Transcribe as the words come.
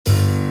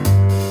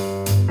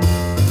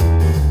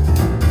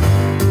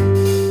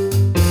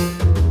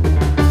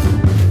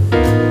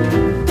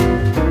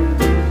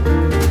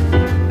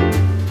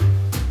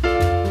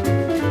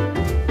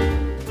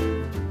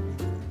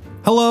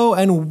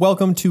and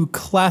welcome to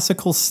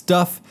Classical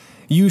Stuff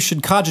You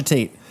Should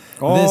Cogitate.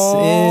 This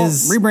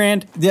is...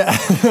 Rebrand. Yeah.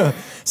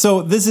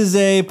 So this is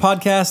a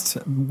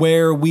podcast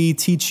where we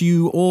teach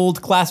you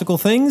old classical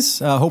things,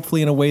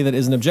 hopefully in a way that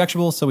isn't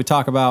objectionable. So we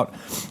talk about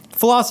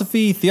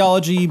philosophy,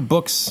 theology,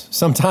 books,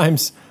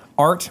 sometimes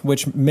art,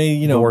 which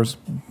may, Doors.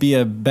 be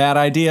a bad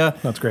idea.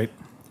 That's great.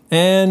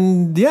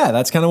 And yeah,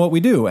 that's kind of what we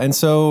do. And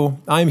so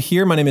I'm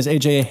here. My name is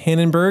AJ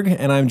Hannenberg,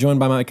 and I'm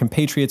joined by my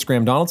compatriots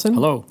Graham Donaldson.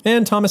 Hello.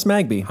 And Thomas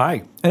Magby.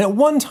 Hi. And at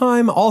one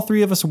time, all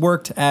three of us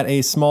worked at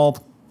a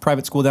small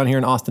private school down here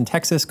in Austin,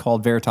 Texas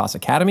called Veritas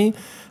Academy.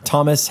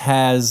 Thomas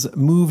has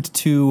moved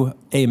to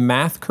a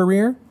math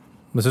career.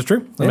 This is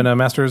true. I'm in a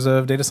Master's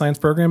of Data Science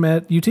program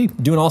at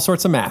UT. Doing all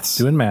sorts of maths.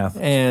 Doing math.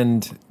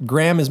 And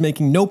Graham is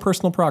making no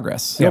personal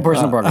progress. No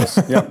personal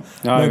progress. Yep.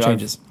 No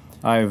changes.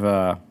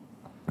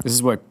 This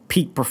is what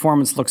peak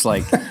performance looks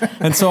like.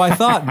 And so I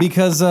thought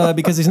because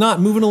he's not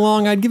moving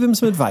along, I'd give him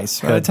some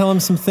advice. Right? I'd tell him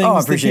some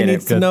things that he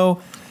needs to know.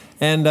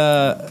 And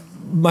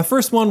my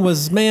first one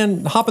was,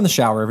 man, hop in the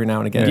shower every now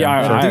and again.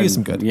 Yeah, It'll do you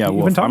some good. Yeah,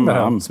 You've been talking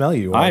about how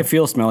smelly you are. I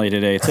feel smelly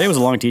today. Today was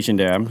a long teaching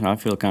day. I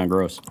feel kind of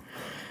gross.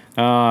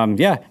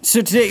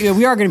 So today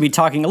we are going to be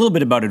talking a little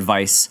bit about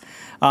advice.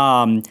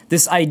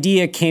 This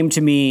idea came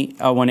to me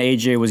when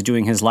AJ was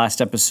doing his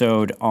last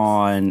episode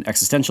on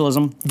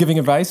existentialism. Giving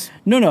advice?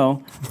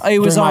 No. It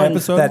was During my on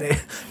episode? That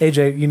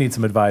AJ, you need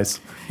some advice.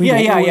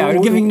 Yeah.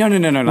 Giving no. We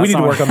need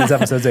to work on these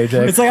episodes,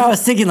 AJ. It's like I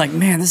was thinking, like,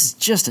 man, this is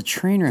just a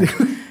train wreck.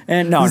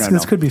 And no.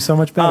 This could be so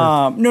much better.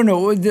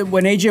 No.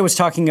 When AJ was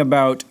talking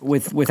about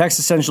with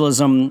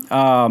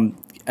existentialism,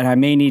 and I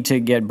may need to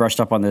get brushed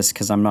up on this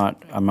because I'm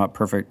not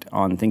perfect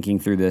on thinking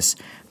through this.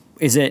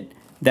 Is it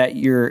that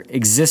your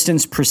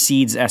existence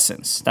precedes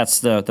essence? That's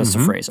the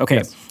phrase. Okay,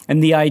 yes.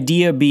 And the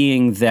idea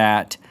being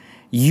that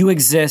you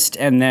exist,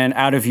 and then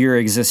out of your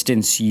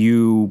existence,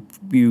 you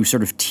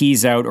sort of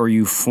tease out or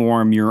you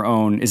form your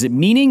own. Is it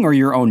meaning or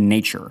your own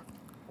nature?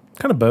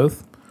 Kind of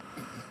both.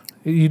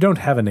 You don't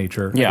have a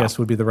nature, Yeah. I guess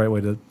would be the right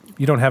way to...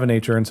 You don't have a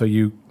nature, and so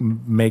you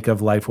make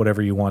of life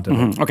whatever you want of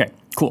it. Okay,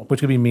 cool. Which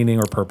could be meaning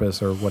or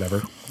purpose or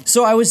whatever.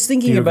 So I was Do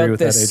thinking you about agree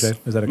with this. that,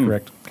 AJ? Is that a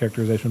correct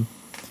characterization?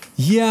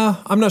 Yeah,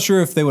 I'm not sure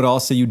if they would all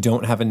say you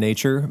don't have a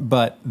nature,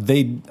 but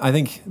I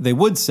think they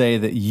would say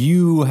that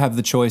you have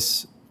the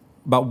choice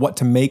about what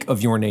to make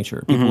of your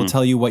nature. People will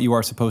tell you what you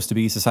are supposed to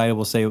be. Society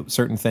will say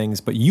certain things,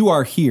 but you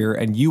are here,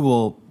 and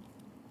you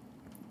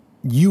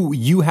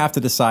have to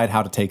decide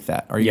how to take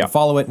that. Are you going to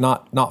follow it,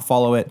 not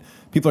follow it?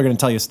 People are going to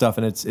tell you stuff,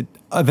 and it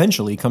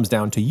eventually comes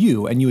down to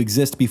you, and you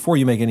exist before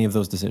you make any of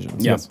those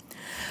decisions. Yes.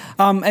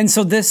 And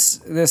so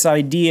this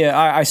idea,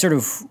 I sort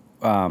of,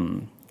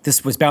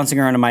 this was bouncing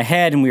around in my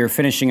head, and we were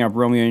finishing up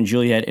Romeo and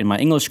Juliet in my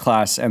English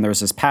class, and there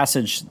was this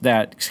passage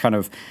that kind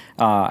of,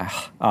 I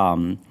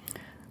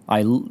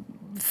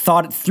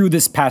thought through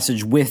this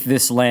passage with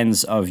this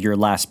lens of your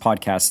last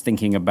podcast,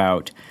 thinking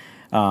about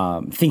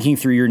thinking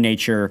through your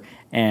nature,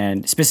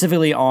 and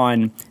specifically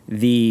on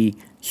the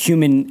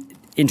human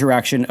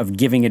interaction of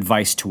giving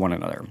advice to one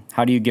another.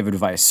 How do you give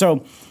advice?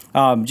 So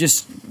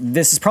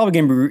this is probably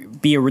going to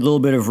be a little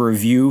bit of a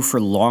review for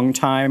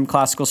long-time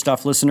classical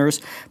stuff listeners,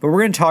 but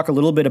we're going to talk a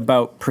little bit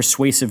about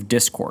persuasive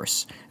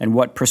discourse and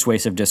what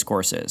persuasive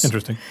discourse is.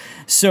 Interesting.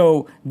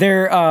 So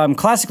there,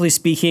 classically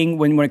speaking,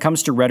 when it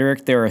comes to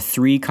rhetoric, there are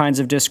three kinds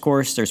of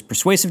discourse. There's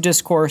persuasive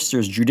discourse,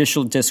 there's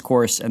judicial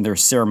discourse, and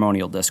there's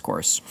ceremonial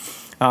discourse.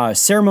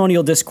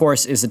 Ceremonial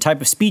discourse is the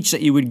type of speech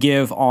that you would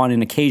give on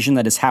an occasion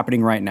that is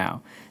happening right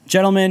now.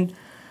 Gentlemen,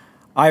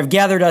 I've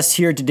gathered us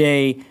here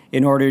today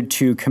in order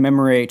to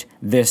commemorate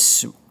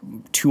this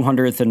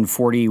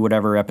 240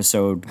 whatever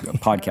episode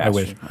podcast. I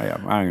wish. I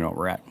don't even know what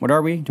we're at. What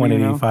are we? Do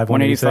 185,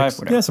 186?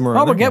 whatever. Yeah, somewhere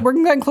Oh, around there. we're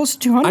getting close to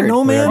 200. I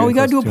know, man. Oh, we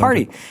got to do a Close to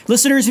party.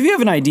 Listeners, if you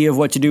have an idea of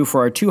what to do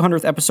for our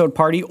 200th episode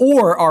party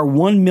or our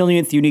 1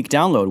 millionth unique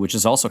download, which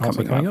is also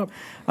coming up.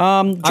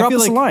 Drop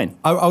us a line.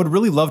 I would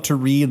really love to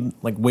read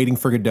like Waiting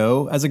for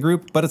Godot as a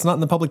group, but it's not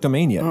in the public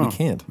domain yet. We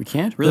can't. We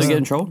can't? Really get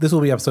in trouble? This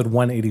will be episode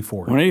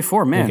 184.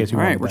 184, man. In case you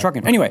All right, wanted we're that.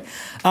 trucking. Anyway,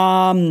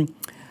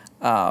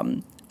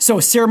 so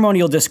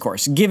ceremonial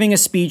discourse, giving a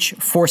speech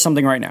for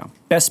something right now.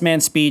 Best man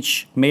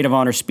speech, maid of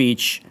honor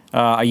speech,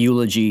 a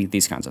eulogy,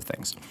 these kinds of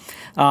things.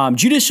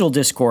 Judicial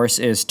discourse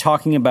is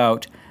talking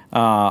about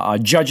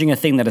judging a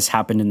thing that has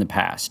happened in the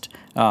past.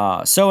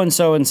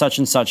 So-and-so and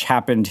such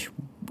happened.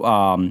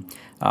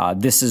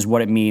 This is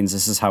what it means.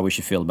 This is how we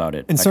should feel about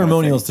it. And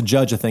ceremonial is to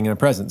judge a thing in a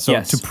present. So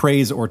Yes. to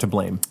praise or to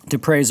blame. To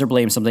praise or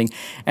blame something.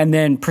 And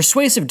then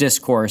persuasive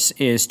discourse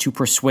is to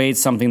persuade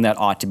something that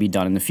ought to be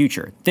done in the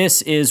future.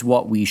 This is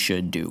what we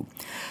should do.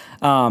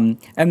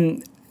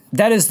 And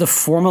that is the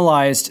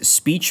formalized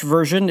speech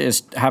version,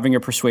 is having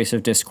a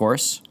persuasive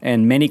discourse.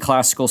 And many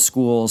classical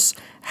schools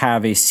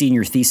have a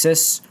senior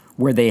thesis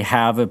where they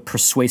have a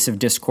persuasive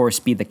discourse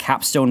be the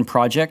capstone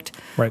project.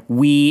 Right.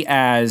 We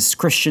as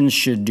Christians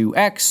should do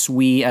X,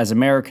 we as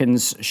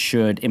Americans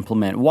should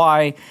implement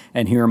Y,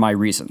 and here are my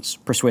reasons.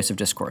 Persuasive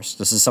discourse.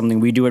 This is something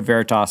we do at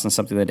Veritas and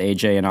something that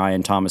AJ and I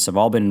and Thomas have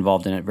all been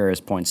involved in at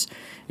various points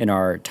in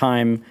our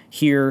time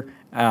here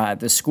at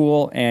the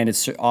school, and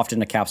it's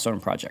often a capstone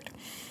project.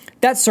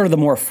 That's sort of the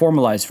more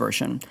formalized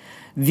version.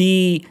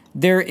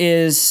 There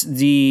is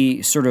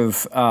the sort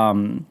of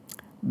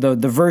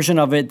the version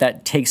of it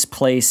that takes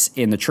place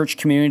in the church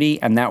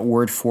community, and that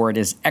word for it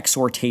is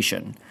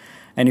exhortation.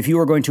 And if you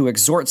are going to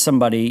exhort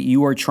somebody,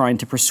 you are trying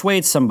to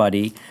persuade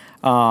somebody,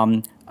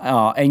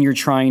 and you're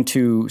trying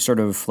to sort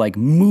of like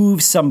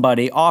move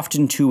somebody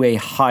often to a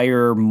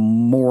higher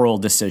moral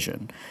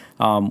decision.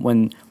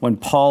 When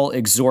Paul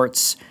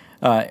exhorts,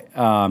 I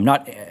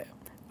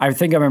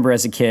think I remember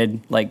as a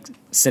kid, like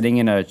sitting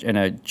in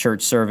a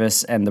church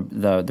service, and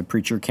the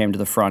preacher came to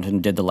the front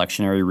and did the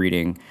lectionary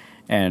reading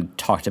and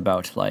talked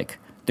about like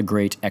the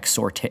great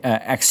extortion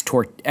as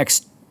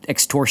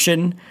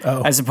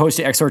opposed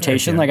to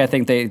exhortation. Like I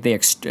think they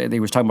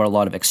was talking about a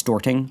lot of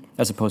extorting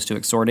as opposed to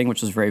exhorting,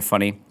 which was very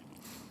funny.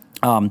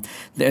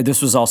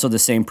 This was also the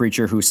same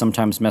preacher who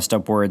sometimes messed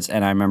up words,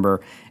 and I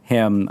remember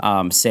him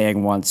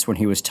saying once when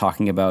he was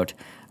talking about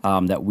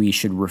that we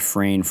should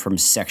refrain from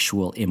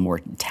sexual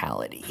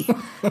immortality.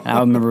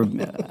 I remember,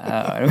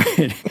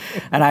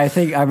 and I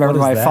think I remember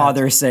my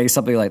father saying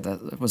something like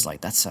that. It was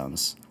like, that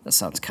sounds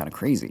kind of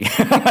crazy.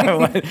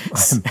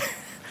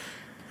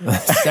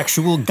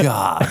 Sexual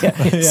God.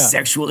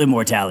 Sexual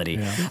immortality.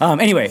 Yeah.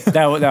 Anyway,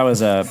 that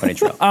was a funny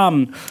trail.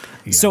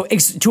 So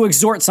to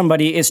exhort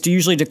somebody is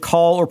usually to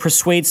call or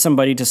persuade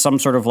somebody to some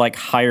sort of like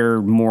higher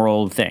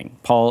moral thing.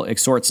 Paul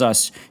exhorts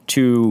us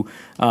to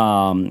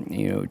not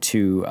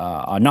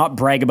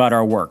brag about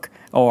our work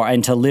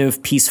and to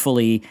live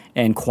peacefully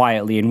and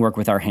quietly and work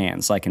with our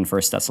hands, like in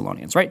 1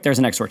 Thessalonians, right? There's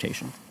an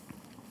exhortation.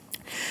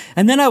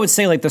 And then I would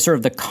say like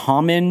the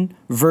common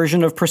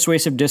version of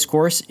persuasive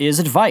discourse is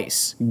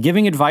advice,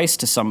 giving advice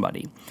to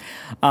somebody.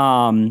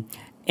 When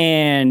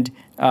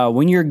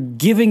you're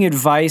giving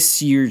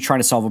advice, you're trying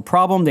to solve a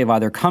problem. They've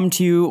either come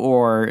to you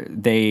or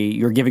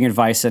you're giving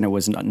advice and it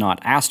was not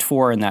asked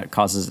for, and that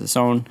causes its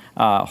own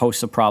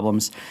host of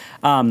problems.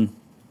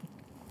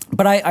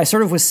 But I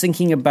sort of was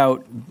thinking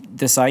about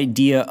this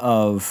idea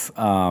of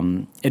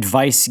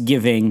advice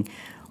giving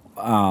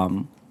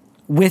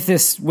with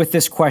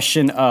this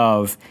question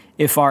of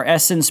if our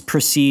existence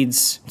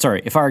precedes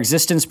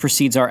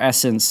our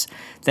essence,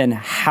 then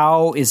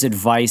how is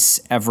advice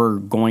ever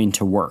going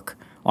to work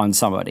on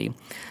somebody?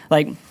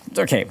 Like,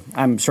 okay,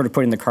 I'm sort of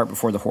putting the cart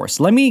before the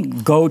horse. Let me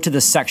go to the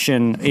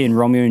section in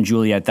Romeo and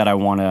Juliet that I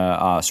want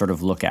to sort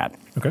of look at.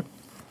 Okay.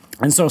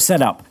 And so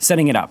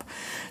setting it up.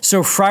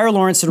 So Friar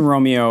Lawrence and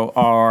Romeo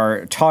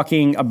are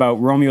talking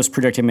about Romeo's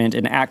predicament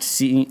in Act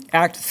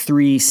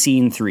 3,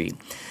 Scene 3.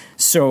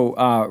 So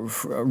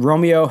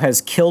Romeo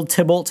has killed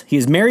Tybalt. He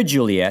has married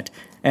Juliet.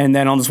 And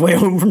then on his way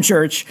home from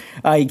church,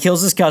 he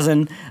kills his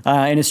cousin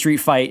in a street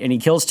fight, and he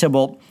kills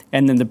Tybalt.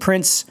 And then the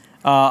prince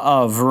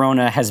of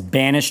Verona has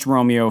banished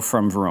Romeo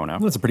from Verona.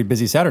 Well, it's a pretty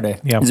busy Saturday.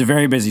 Yeah. It's a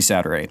very busy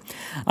Saturday.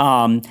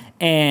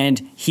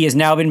 And he has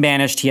now been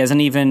banished. He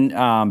hasn't even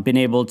been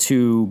able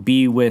to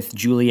be with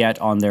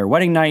Juliet on their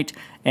wedding night,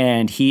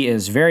 and he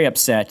is very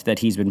upset that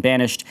he's been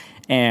banished,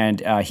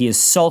 and he is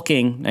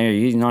sulking.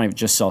 He's not even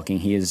just sulking.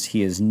 He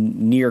is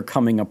near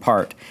coming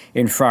apart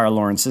in Friar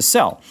Lawrence's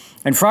cell.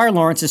 And Friar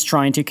Lawrence is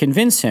trying to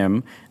convince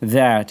him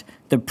that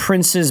the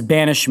prince's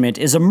banishment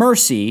is a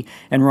mercy,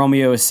 and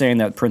Romeo is saying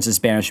that prince's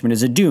banishment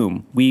is a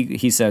doom.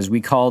 He says,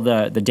 we call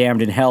the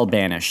damned in hell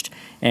banished,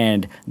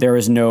 and there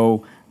is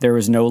no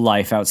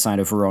life outside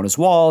of Verona's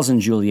walls,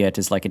 and Juliet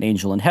is like an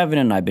angel in heaven,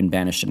 and I've been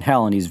banished in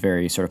hell, and he's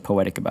very sort of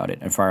poetic about it.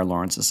 And Friar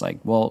Lawrence is like,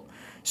 well,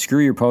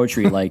 screw your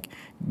poetry. Like,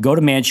 go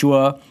to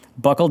Mantua,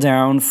 buckle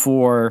down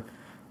for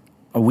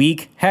a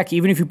week. Heck,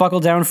 even if you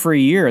buckle down for a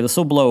year, this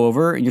will blow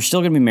over, and you're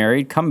still going to be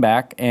married. Come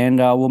back, and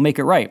we'll make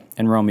it right.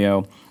 And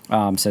Romeo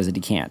says that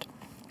he can't.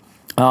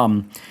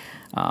 So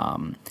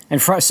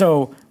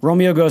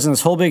Romeo goes in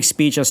this whole big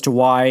speech as to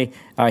why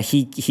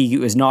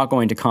he is not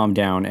going to calm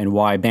down and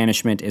why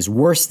banishment is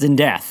worse than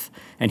death,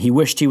 and he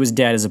wished he was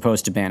dead as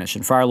opposed to banished.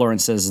 And Friar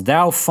Lawrence says,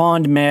 "Thou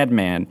fond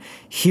madman,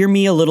 hear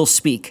me a little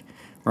speak."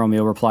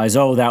 Romeo replies,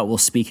 "Oh, thou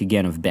wilt speak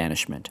again of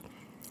banishment."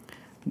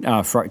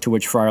 To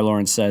which Friar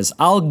Lawrence says,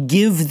 "I'll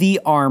give thee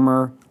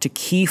armor to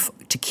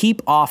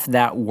keep off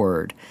that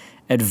word,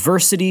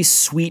 adversity's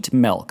sweet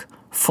milk,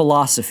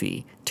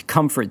 philosophy, to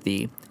comfort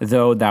thee,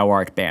 though thou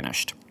art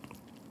banished."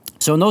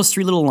 So in those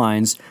three little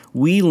lines,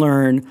 we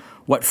learn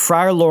what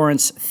Friar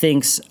Lawrence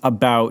thinks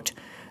about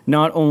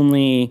not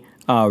only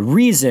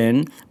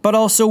reason, but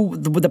also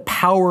the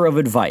power of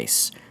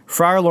advice.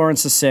 Friar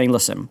Lawrence is saying,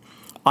 listen,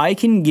 I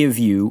can give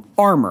you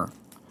armor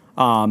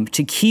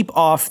to keep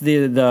off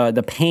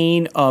the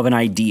pain of an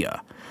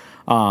idea,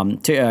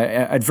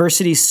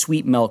 adversity's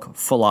sweet milk,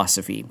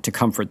 philosophy, to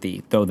comfort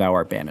thee, though thou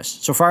art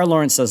banished. So Friar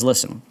Lawrence says,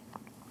 listen,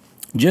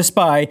 just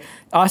by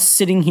us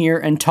sitting here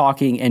and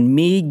talking and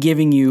me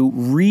giving you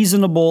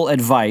reasonable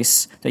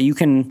advice that you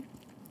can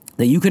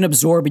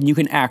absorb and you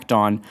can act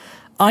on,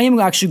 I am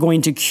actually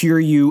going to cure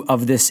you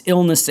of this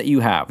illness that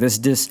you have,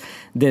 this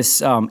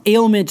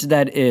ailment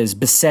that is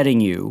besetting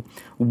you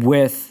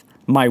with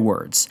my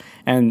words.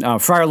 And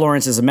Friar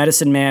Lawrence is a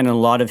medicine man, and a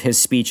lot of his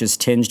speech is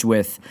tinged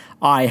with,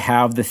 I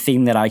have the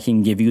thing that I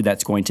can give you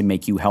that's going to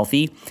make you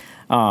healthy.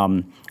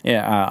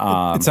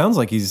 It sounds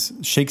like he's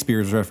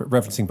Shakespeare's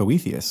referencing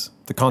Boethius,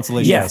 the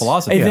consolation Yes. of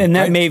philosophy. And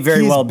that may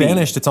very He's well be.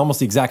 banished. It's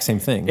almost the exact same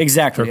thing.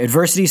 Exactly.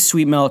 Adversity,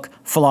 sweet milk,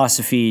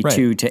 philosophy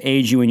Right. to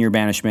aid you in your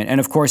banishment. And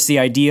of course, the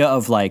idea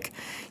of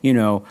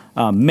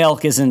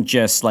milk isn't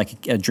just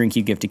like a drink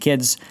you give to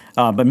kids,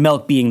 but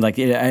milk being like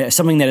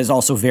something that is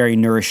also very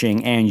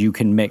nourishing, and you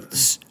can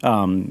mix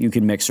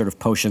sort of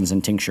potions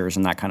and tinctures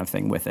and that kind of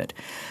thing with it.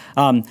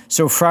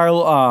 So Friar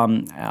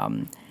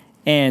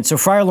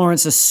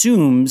Lawrence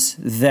assumes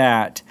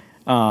that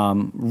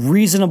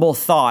reasonable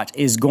thought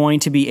is going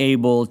to be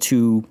able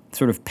to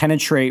sort of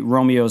penetrate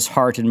Romeo's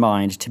heart and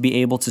mind to be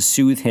able to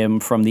soothe him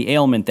from the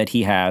ailment that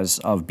he has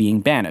of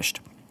being banished.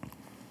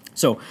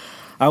 So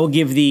I will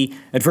give thee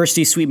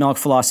adversity, sweet milk,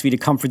 philosophy to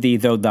comfort thee,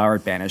 though thou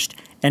art banished.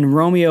 And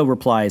Romeo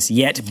replies,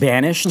 yet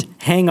banished?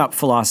 Hang up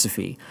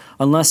philosophy.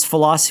 Unless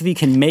philosophy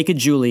can make a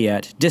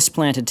Juliet,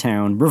 displant a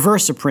town,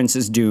 reverse a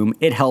prince's doom,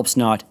 it helps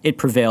not, it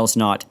prevails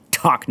not,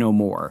 talk no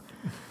more.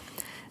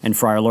 And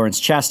Friar Lawrence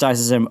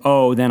chastises him,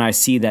 oh, then I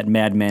see that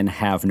madmen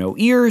have no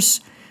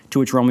ears. To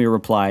which Romeo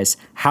replies,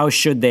 how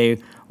should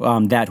they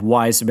win that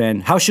wise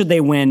men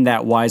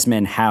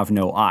have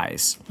no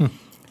eyes?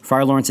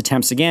 Friar Lawrence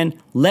attempts again,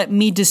 let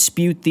me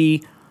dispute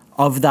thee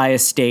of thy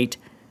estate.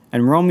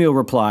 And Romeo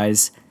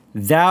replies,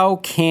 thou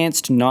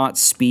canst not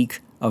speak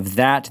of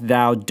that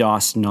thou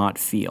dost not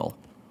feel.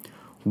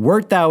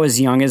 Wert thou as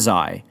young as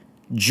I,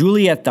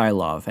 Juliet thy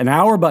love, an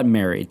hour but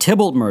married,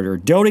 Tybalt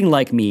murdered, doting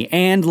like me,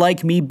 and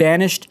like me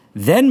banished,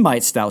 then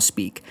mightst thou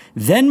speak.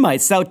 Then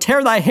mightst thou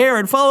tear thy hair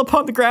and fall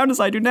upon the ground as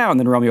I do now. And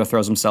then Romeo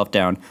throws himself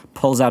down,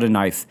 pulls out a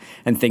knife,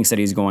 and thinks that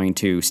he's going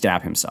to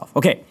stab himself.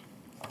 Okay.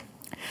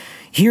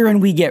 Herein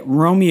we get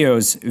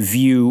Romeo's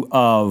view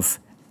of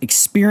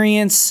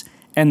experience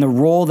and the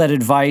role that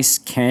advice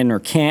can or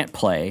can't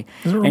play.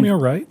 Isn't Romeo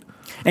right?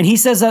 And he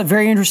says that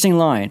very interesting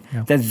line,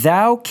 that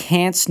thou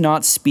canst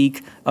not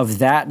speak of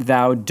that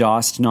thou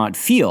dost not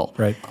feel.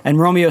 Right. And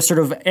Romeo sort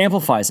of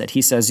amplifies it.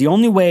 He says, the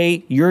only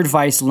way your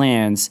advice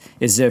lands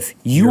is if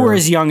you were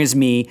as young as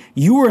me,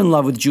 you were in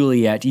love with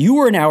Juliet, you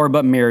were an hour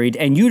but married,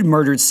 and you'd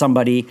murdered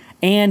somebody,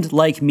 and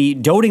like me,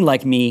 doting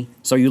like me,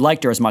 so you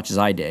liked her as much as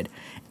I did,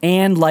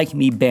 and like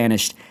me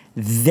banished,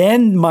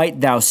 then might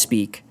thou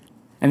speak.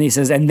 And he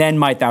says, and then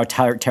might thou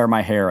tear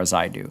my hair as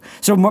I do.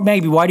 So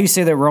Maggie, why do you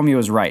say that Romeo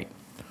is right?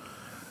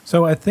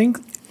 So I think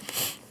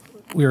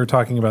we were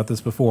talking about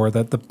this before,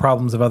 that the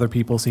problems of other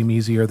people seem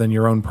easier than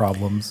your own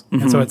problems.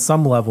 Mm-hmm. And so at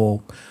some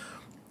level,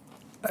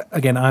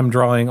 again, I'm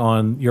drawing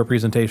on your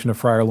presentation of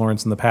Friar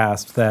Lawrence in the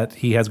past, that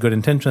he has good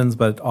intentions,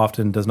 but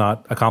often does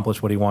not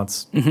accomplish what he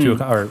wants to.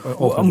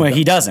 Well,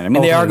 he doesn't. I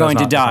mean, they are going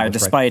to die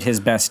despite his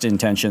best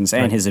intentions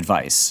and his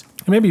advice.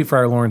 And maybe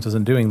Friar Lawrence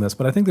isn't doing this,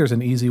 but I think there's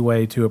an easy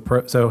way to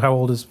approach. So how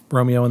old is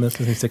Romeo in this?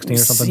 Is he 16 or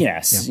something?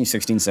 Yes, he's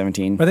 16,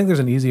 17. I think there's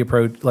an easy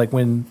approach. Like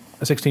when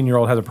a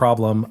 16-year-old has a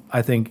problem,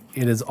 I think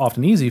it is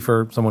often easy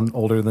for someone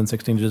older than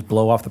 16 to just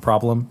blow off the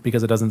problem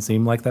because it doesn't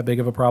seem like that big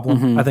of a problem.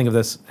 Mm-hmm. I think of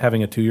this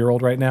having a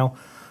 2-year-old right now,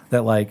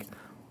 that like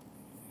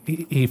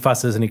he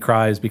fusses and he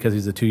cries because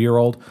he's a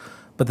 2-year-old.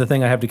 But the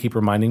thing I have to keep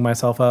reminding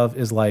myself of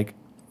is like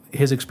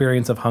his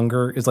experience of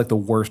hunger is like the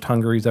worst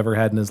hunger he's ever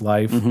had in his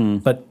life. Mm-hmm.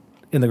 But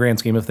in the grand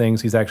scheme of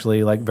things, he's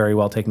actually like very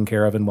well taken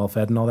care of and well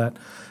fed and all that.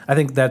 I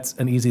think that's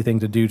an easy thing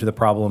to do to the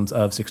problems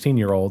of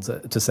 16-year-olds,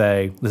 to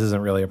say this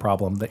isn't really a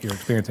problem that you're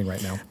experiencing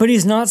right now. But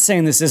he's not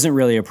saying this isn't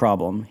really a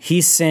problem.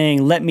 He's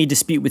saying, let me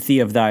dispute with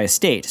thee of thy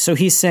estate. So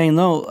he's saying,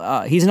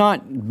 no, he's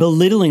not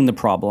belittling the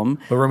problem.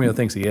 But Romeo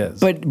thinks he is.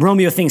 But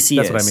Romeo thinks he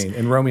is. That's what I mean.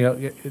 And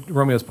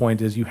Romeo's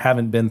point is you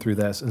haven't been through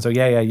this. And so,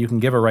 you can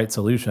give a right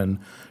solution,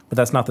 but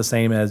that's not the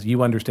same as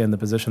you understand the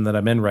position that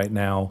I'm in right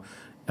now.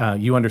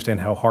 You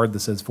understand how hard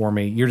this is for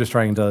me. You're just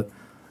trying to,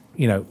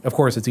 of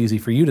course it's easy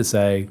for you to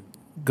say,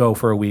 go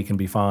for a week and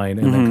be fine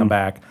and then come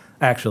back.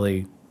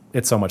 Actually,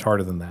 it's so much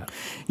harder than that.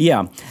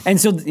 Yeah.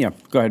 And so,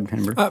 go ahead,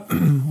 Henry.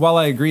 While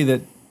I agree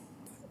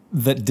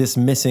that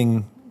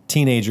dismissing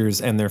teenagers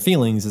and their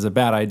feelings is a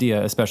bad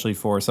idea, especially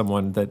for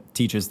someone that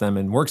teaches them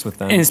and works with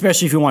them. And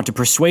especially if you want to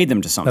persuade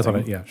them to something.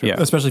 That's what sure. Yeah.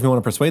 Especially if you want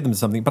to persuade them to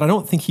something. But I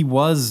don't think he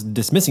was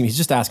dismissing. He's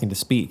just asking to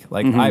speak.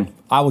 Like,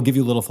 I will give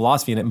you a little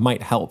philosophy and it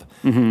might help.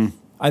 Mm-hmm.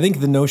 I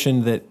think the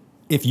notion that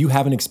if you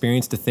haven't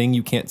experienced a thing,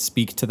 you can't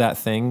speak to that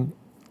thing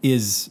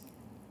is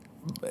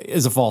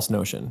a false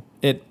notion.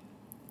 It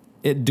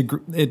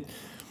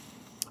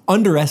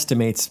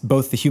underestimates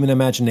both the human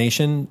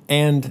imagination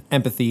and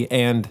empathy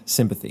and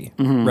sympathy,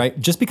 right?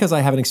 Just because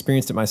I haven't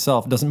experienced it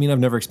myself doesn't mean I've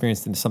never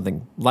experienced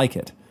something like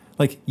it.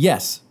 Like,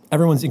 yes,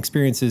 everyone's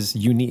experience is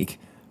unique,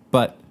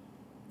 but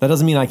that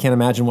doesn't mean I can't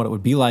imagine what it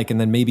would be like and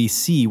then maybe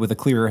see with a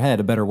clearer head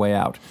a better way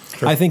out.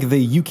 Sure. I think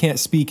you can't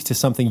speak to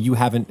something you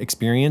haven't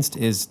experienced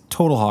is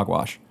total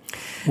hogwash.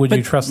 Would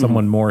you trust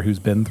someone more who's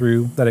been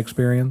through that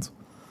experience?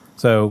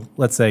 So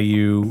let's say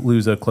you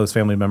lose a close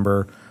family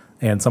member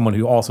and someone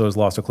who also has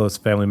lost a close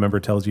family member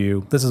tells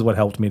you, this is what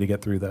helped me to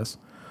get through this.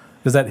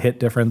 Does that hit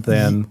different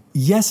than?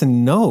 Yes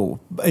and no.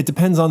 It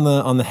depends on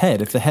the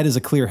head. If the head is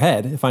a clear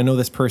head, if I know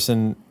this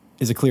person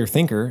is a clear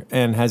thinker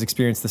and has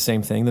experienced the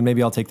same thing, then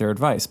maybe I'll take their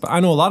advice. But I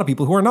know a lot of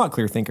people who are not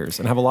clear thinkers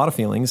and have a lot of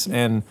feelings,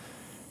 and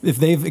if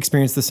they've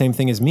experienced the same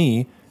thing as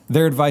me,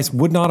 their advice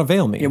would not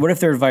avail me. Yeah, what if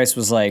their advice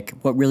was like,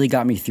 what really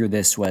got me through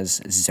this was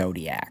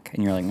Zodiac?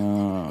 And you're like,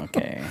 oh,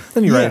 okay.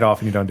 Then you write it off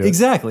and you don't do it.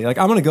 Exactly. Like,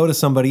 I'm going to go to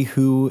somebody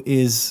who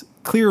is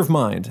clear of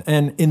mind.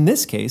 And in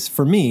this case,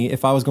 for me,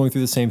 if I was going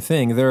through the same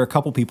thing, there are a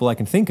couple people I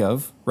can think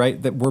of,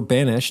 right, that were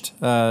banished.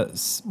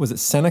 Was it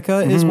Seneca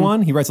is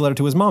one? He writes a letter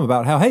to his mom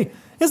about how, hey,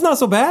 it's not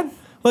so bad.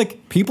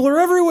 Like, people are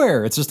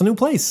everywhere. It's just a new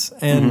place.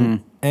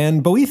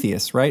 And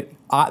Boethius, right?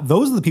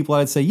 Those are the people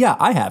I'd say, yeah,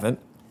 I haven't.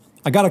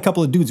 I got a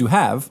couple of dudes who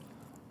have.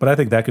 But I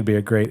think that could be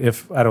a great,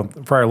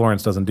 Friar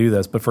Lawrence doesn't do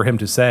this, but for him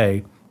to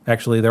say,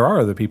 actually, there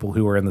are other people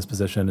who are in this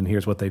position and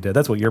here's what they did.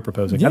 That's what you're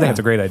proposing. Yeah. I think it's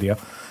a great idea.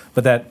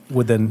 But that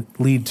would then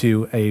lead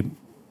to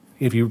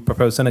if you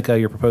propose Seneca,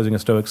 you're proposing a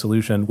Stoic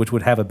solution, which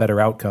would have a better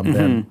outcome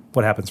than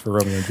what happens for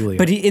Romeo and Juliet.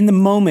 But in the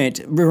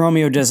moment,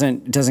 Romeo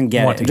doesn't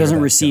get Want it, to doesn't hear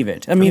that, receive yeah.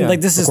 it. I mean, Yeah,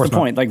 like, this is the course not.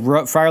 point.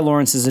 Like, Friar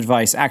Lawrence's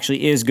advice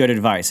actually is good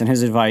advice, and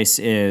his advice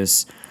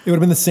is, It would have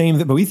been the same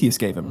that Boethius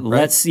gave him,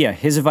 right?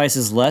 his advice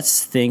is,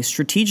 let's think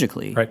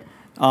strategically. Right.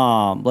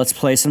 Let's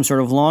play some sort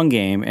of long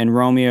game, and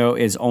Romeo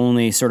is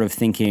only sort of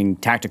thinking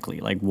tactically,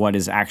 like what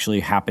is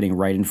actually happening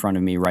right in front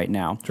of me right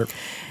now. Sure.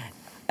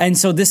 And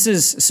so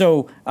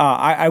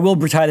I will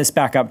tie this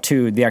back up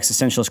to the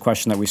existentialist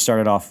question that we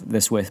started off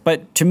this with.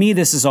 But to me,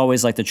 this is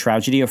always like the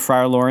tragedy of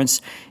Friar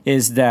Lawrence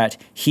is that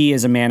he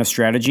is a man of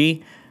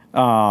strategy,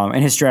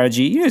 and his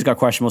strategy, he's got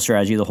questionable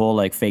strategy, the whole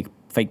like fake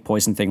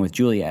poison thing with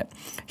Juliet.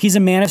 He's a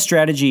man of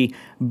strategy,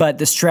 but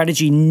the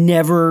strategy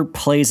never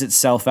plays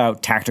itself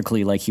out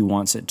tactically like he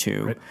wants it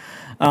to.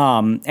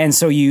 Right. And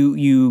so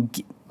you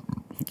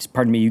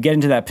get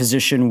into that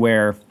position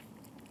where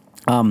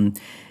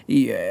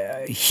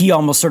he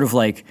almost sort of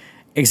like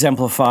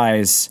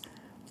exemplifies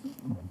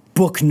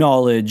book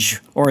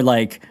knowledge or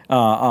like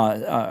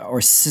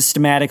or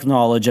systematic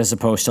knowledge as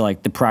opposed to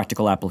like the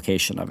practical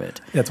application of it.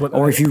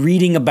 Or if you're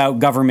reading about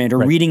government or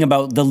reading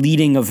about the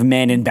leading of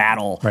men in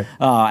battle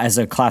as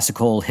a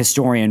classical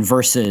historian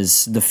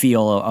versus the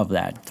feel of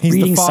that. He's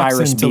reading the fox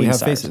Cyrus until we being have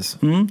Cyrus.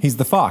 faces. He's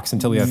the fox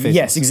until we have faces.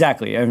 Yes,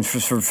 exactly. And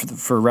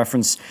for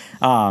reference,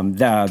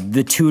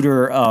 the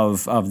tutor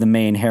of the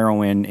main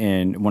heroine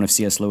in one of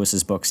C.S.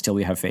 Lewis's books, Till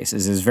We Have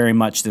Faces, is very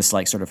much this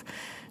like sort of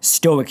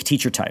Stoic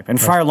teacher type,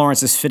 and Friar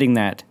Lawrence is fitting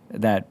that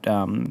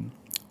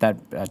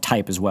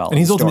type as well. And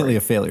he's ultimately a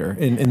failure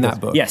in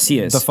that book. Yes, he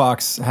is. The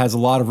fox has a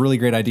lot of really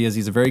great ideas.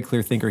 He's a very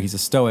clear thinker. He's a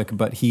Stoic,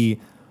 but he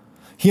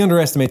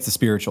underestimates the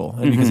spiritual,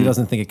 and because he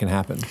doesn't think it can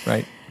happen,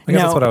 right? I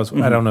guess that's what I was.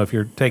 I don't know if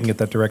you're taking it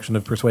that direction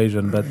of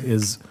persuasion, but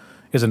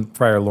isn't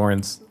Friar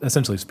Lawrence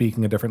essentially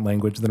speaking a different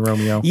language than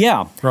Romeo?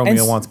 Yeah.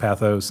 Romeo wants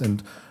pathos,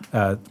 and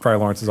Friar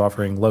Lawrence is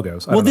offering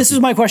logos. Well, this is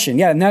my question.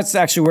 Yeah, and that's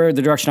actually where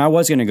the direction I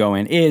was going to go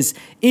in. Is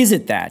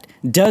it that?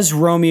 Does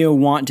Romeo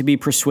want to be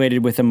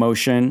persuaded with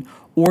emotion,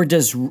 or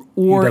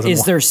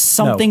is there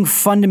something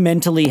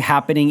fundamentally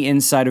happening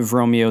inside of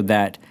Romeo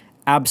that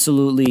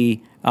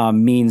absolutely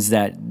means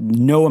that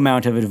no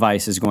amount of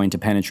advice is going to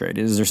penetrate?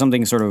 Is there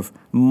something sort of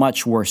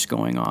much worse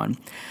going on?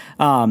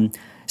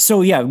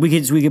 So yeah,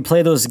 we could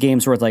play those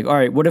games where it's like, all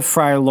right, what if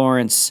Friar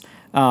Lawrence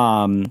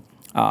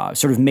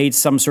sort of made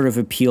some sort of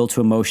appeal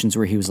to emotions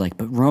where he was like,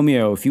 but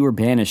Romeo, if you were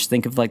banished,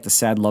 think of like the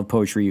sad love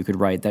poetry you could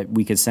write that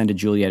we could send to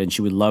Juliet and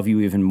she would love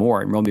you even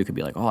more. And Romeo could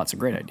be like, oh, that's a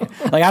great idea.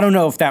 Like, I don't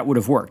know if that would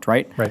have worked,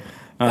 right? Right.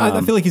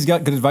 I feel like he's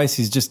got good advice.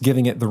 He's just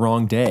giving it the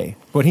wrong day.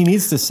 What he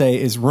needs to say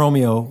is,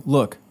 Romeo,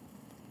 look,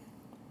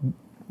 I'm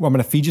going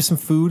to feed you some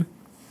food.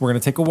 We're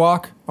going to take a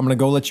walk. I'm going to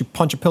go let you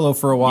punch a pillow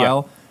for a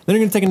while. Yeah. Then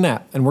you're going to take a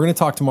nap, and we're going to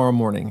talk tomorrow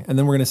morning, and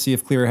then we're going to see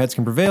if clearer heads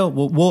can prevail.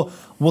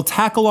 We'll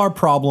tackle our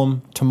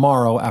problem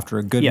tomorrow after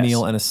a good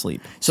meal and a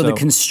sleep. So the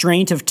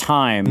constraint of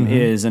time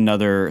is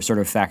another sort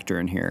of factor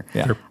in here.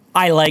 Yeah. Sure.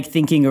 I like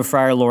thinking of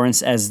Friar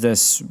Lawrence as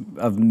this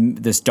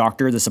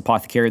doctor, this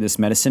apothecary, this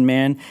medicine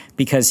man,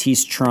 because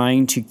he's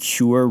trying to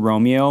cure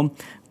Romeo,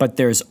 but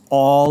there's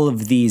all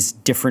of these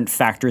different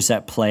factors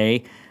at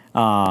play.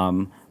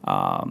 The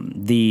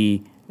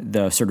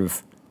sort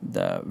of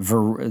the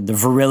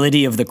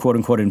virility of the quote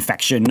unquote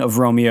infection of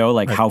Romeo,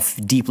 like how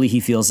deeply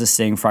he feels this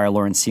thing, Friar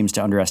Lawrence seems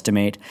to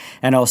underestimate,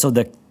 and also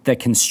the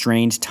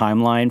constrained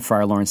timeline.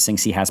 Friar Lawrence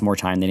thinks he has more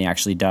time than he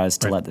actually does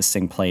to let this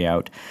thing play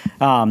out.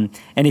 And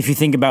if you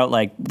think about,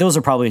 like, those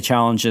are probably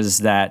challenges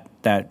that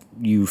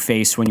you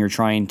face when you're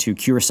trying to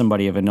cure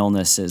somebody of an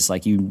illness, is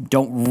like you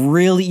don't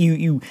really,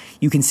 you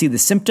can see the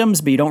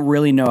symptoms, but you don't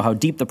really know how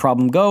deep the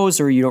problem goes,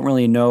 or you don't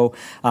really know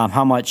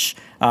how much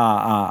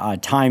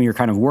time you're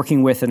kind of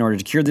working with in order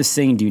to cure this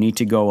thing. Do you need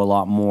to go a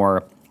lot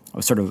more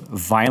sort of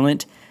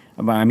violent?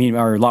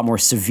 Or a lot more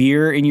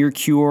severe in your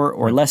cure,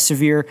 or less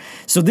severe.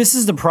 So this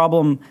is the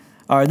problem,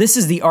 this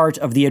is the art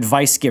of the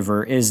advice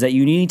giver, is that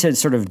you need to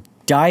sort of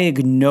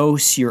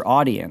diagnose your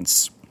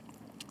audience.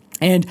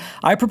 And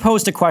I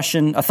proposed a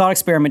thought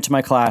experiment to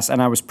my class,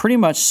 and I was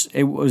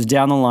it was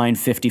down the line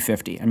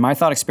 50-50. And my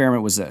thought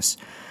experiment was this.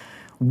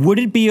 would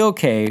it be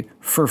okay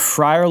for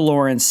Friar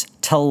Lawrence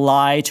to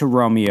lie to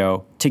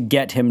Romeo to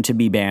get him to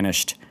be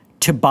banished,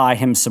 to buy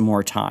him some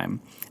more time?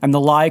 And the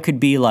lie could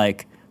be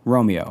like,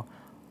 Romeo,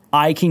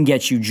 I can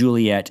get you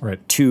Juliet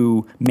Right.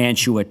 to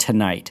Mantua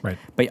tonight, Right.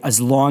 but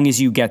as long as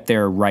you get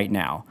there right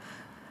now.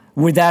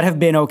 Would that have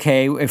been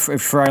okay if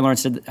Friar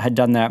Lawrence had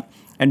done that?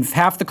 And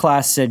half the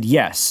class said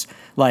yes.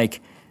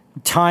 Like,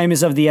 time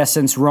is of the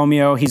essence,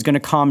 Romeo. He's going to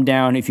calm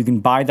down. If you can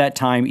buy that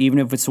time, even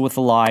if it's with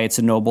a lie, it's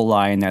a noble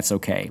lie, and that's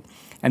okay.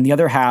 And the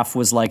other half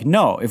was like,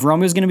 no, if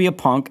Romeo's going to be a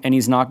punk and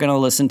he's not going to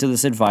listen to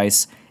this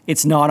advice,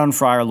 it's not on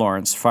Friar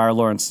Lawrence. Friar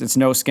Lawrence, it's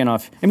no skin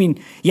off. I mean,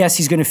 yes,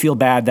 he's going to feel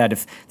bad that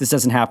if this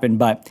doesn't happen,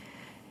 but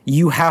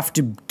you have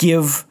to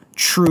give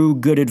true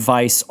good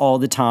advice all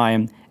the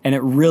time, and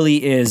it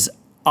really is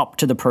up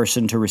to the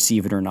person to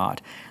receive it or not.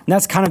 And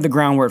that's kind of the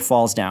ground where it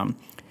falls down.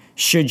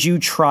 Should you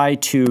try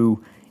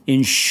to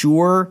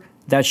ensure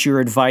that your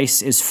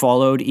advice is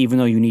followed even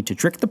though you need to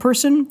trick the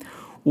person?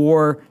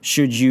 Or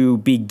should you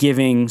be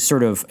giving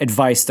sort of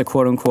advice the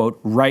quote-unquote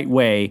right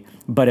way,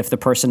 but if the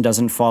person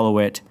doesn't follow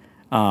it,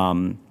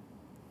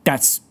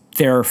 that's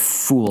their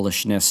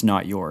foolishness,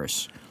 not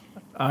yours?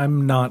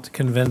 I'm not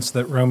convinced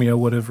that Romeo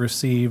would have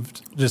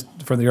received, just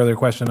for the earlier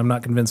question, I'm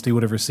not convinced he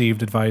would have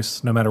received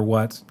advice no matter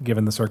what,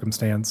 given the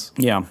circumstance.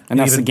 Yeah, and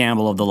that's the Even-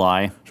 gamble of the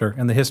lie. Sure.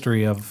 And the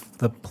history of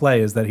the play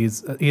is that he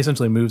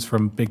essentially moves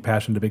from big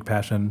passion to big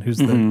passion. Who's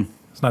the,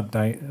 it's not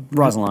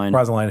Rosaline.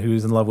 Rosaline, who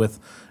he's in love with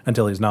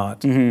until he's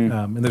not.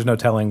 And there's no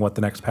telling what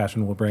the next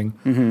passion will bring.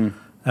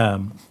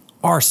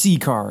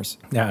 RC cars.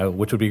 Yeah,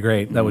 which would be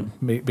great. That would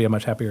be a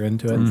much happier end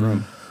to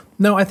it.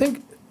 No, I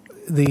think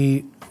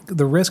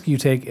the risk you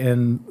take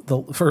in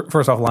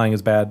first off, lying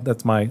is bad.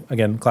 That's my,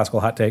 again, classical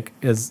hot take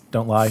is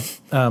don't lie.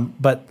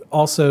 But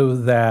also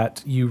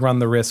that you run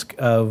the risk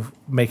of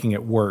making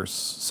it worse.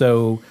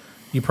 So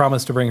you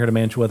promise to bring her to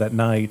Mantua that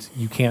night.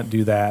 You can't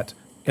do that.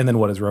 And then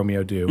what does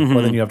Romeo do?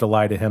 Well, then you have to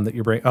lie to him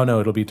that oh no,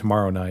 it'll be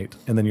tomorrow night.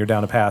 And then you're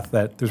down a path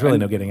that there's really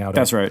no getting out of.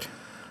 That's right.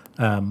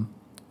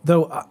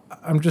 Though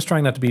I'm just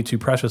trying not to be too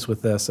precious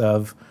with this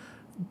of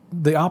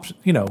the option,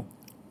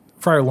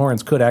 Friar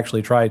Lawrence could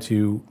actually try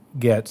to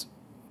get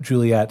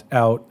Juliet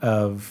out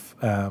of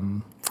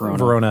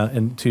Verona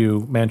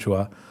into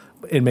Mantua,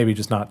 and maybe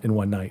just not in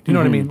one night. Do you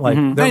know what I mean? Like,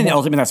 there are And more-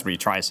 ultimately, that's what he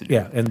tries to do.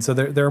 yeah, and so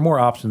there are more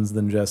options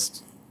than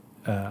just.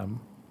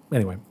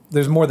 Anyway,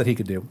 there's more that he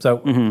could do.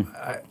 So,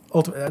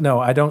 no,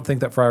 I don't think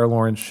that Friar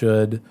Lawrence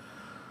should.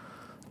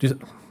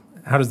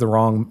 How does the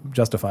wrong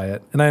justify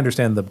it? And I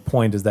understand the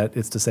point is that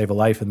it's to save a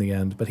life in the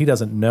end, but he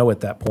doesn't know at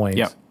that point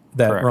Yep,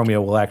 that correct.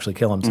 Romeo will actually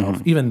kill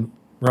himself. Even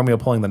Romeo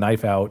pulling the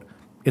knife out,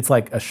 it's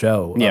like a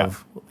show Yeah.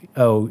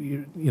 of,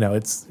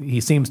 he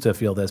seems to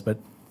feel this, but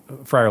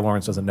Friar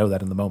Lawrence doesn't know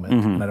that in the moment,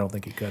 and I don't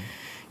think he could.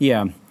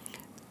 Yeah. I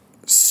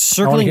want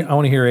Circling.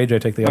 to hear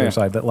AJ take the other yeah.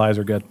 side, that lies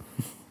are good.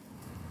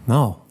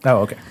 No. Oh,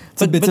 okay.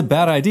 It's a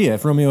bad idea.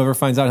 If Romeo ever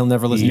finds out, he'll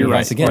never listen to You're your right.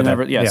 advice again. Or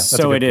never, Yeah, yes. that's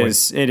a So good it point.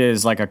 is. It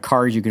is like a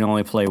card you can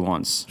only play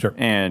once. Sure.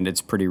 And it's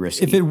pretty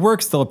risky. If it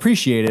works, they'll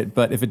appreciate it.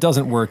 But if it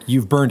doesn't work,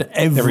 you've burned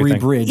every Everything.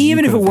 bridge.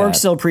 Even you if it could have works,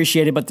 had. they'll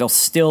appreciate it, but they'll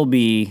still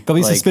be. They'll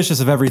be suspicious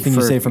of everything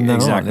you say from then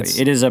on. exactly. It's-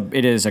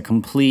 It is a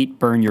complete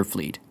burn your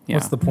fleet. Yeah.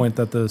 What's the point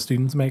that the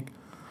students make?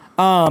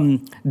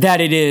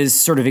 That it is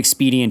sort of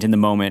expedient in the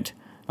moment.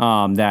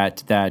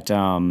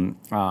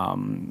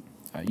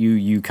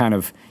 You kind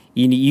of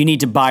you need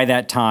to buy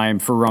that time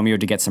for Romeo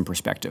to get some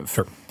perspective.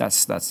 Sure.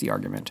 That's the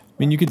argument. I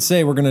mean, you could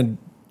say we're going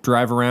to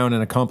drive around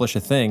and accomplish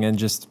a thing and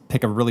just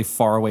pick a really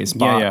far away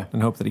spot Yeah.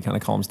 and hope that he kind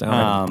of calms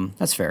down.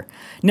 That's fair.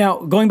 Now,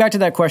 going back to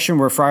that question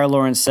where Friar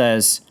Lawrence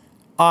says,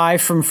 I,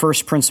 from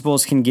first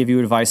principles, can give you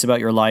advice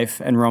about your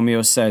life, and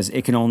Romeo says,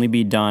 it can only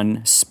be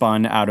done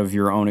spun out of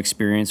your own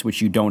experience,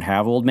 which you don't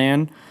have, old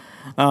man.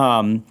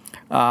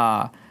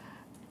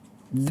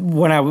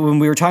 When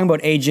we were talking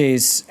about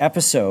AJ's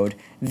episode,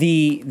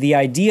 the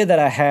idea that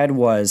I had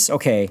was,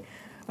 okay,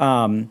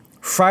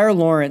 Friar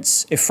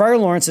Lawrence, if Friar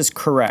Lawrence is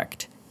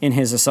correct in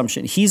his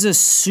assumption, he's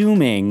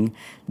assuming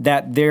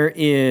that there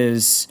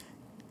is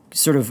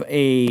sort of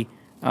a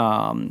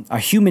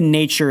human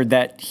nature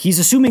that he's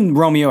assuming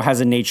Romeo has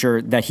a nature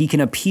that he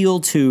can appeal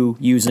to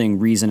using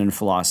reason and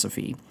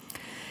philosophy.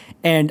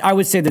 And I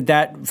would say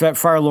that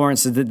Friar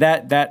Lawrence,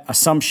 that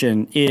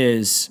assumption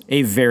is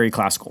a very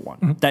classical one.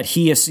 Mm-hmm. That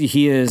he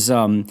is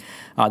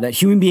that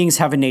human beings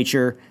have a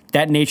nature.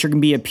 That nature can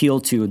be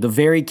appealed to. The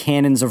very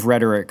canons of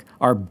rhetoric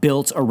are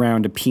built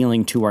around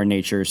appealing to our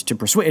natures to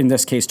persuade. In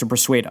this case, to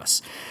persuade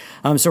us.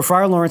 So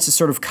Friar Lawrence is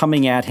sort of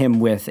coming at him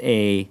with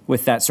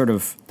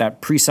that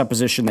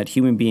presupposition that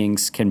human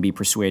beings can be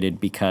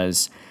persuaded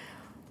because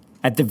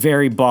at the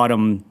very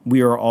bottom we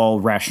are all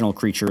rational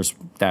creatures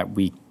that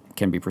we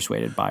can be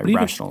persuaded by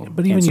rational.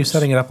 But even you answers.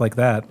 setting it up like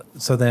that,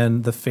 so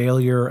then the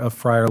failure of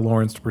Friar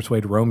Lawrence to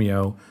persuade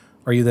Romeo,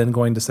 are you then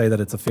going to say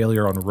that it's a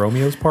failure on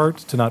Romeo's part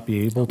to not be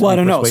able to? Well, I be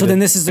don't know. So persuaded? then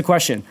this is the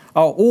question.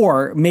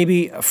 Or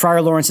maybe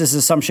Friar Lawrence's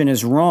assumption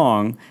is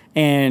wrong,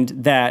 and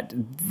that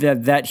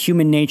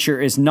human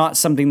nature is not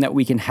something that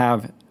we can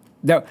have.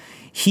 That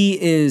he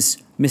is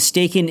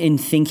mistaken in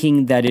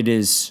thinking that it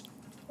is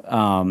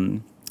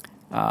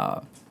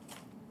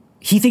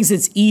he thinks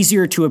it's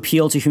easier to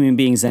appeal to human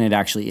beings than it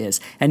actually is.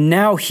 And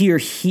now here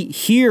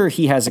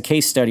he has a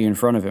case study in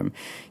front of him.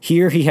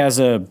 Here he has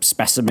a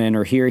specimen,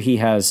 or here he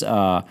has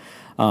a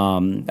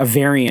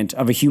variant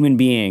of a human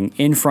being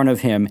in front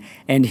of him,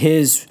 and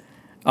his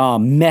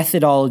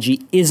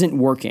methodology isn't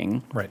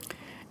working. Right.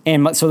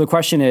 And so the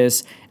question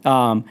is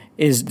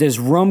does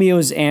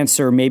Romeo's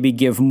answer maybe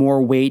give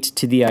more weight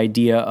to the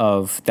idea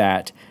of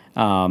that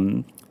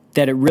that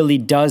it really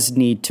does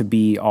need to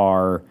be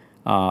our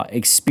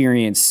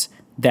experience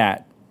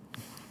that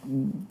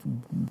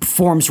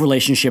forms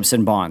relationships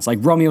and bonds? Like,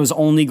 Romeo is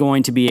only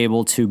going to be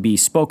able to be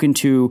spoken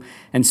to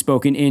and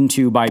spoken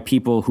into by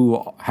people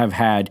who have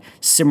had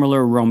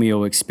similar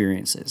Romeo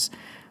experiences.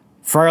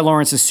 Friar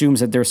Lawrence assumes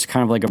that there's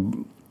kind of like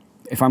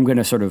if I'm going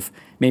to sort of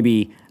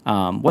maybe,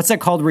 what's that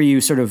called where you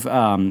sort of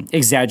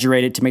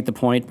exaggerate it to make the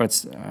point? But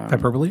it's,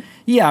 Hyperbole?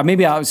 yeah,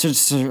 maybe I'll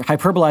just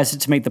hyperbolize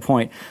it to make the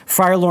point.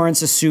 Friar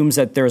Lawrence assumes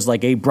that there's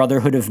like a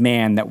brotherhood of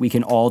man, that we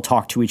can all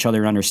talk to each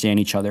other and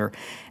understand each other.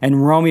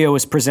 And Romeo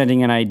is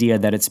presenting an idea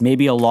that it's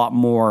maybe a lot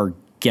more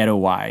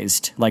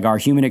ghettoized. Like, our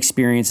human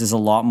experience is a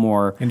lot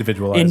more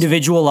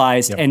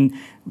individualized. Yep. And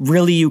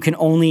really you can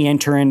only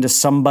enter into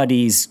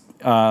somebody's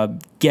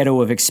ghetto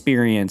of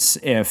experience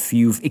if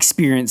you've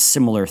experienced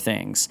similar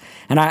things.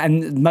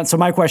 So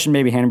my question,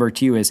 maybe, Hannenberg,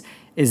 to you is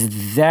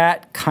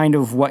that kind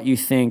of what you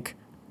think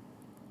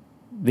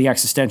the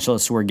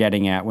existentialists were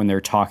getting at when they're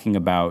talking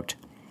about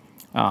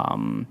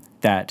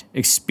that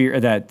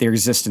their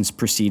existence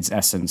precedes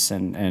essence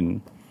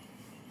and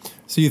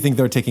So you think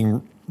they're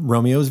taking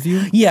Romeo's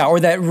view? Yeah, or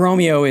that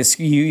Romeo is,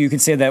 you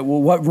could say that,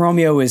 well, what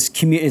Romeo is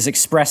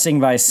expressing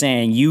by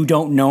saying, you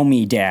don't know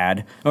me,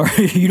 Dad, or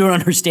you don't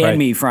understand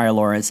me, Friar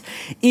Lawrence,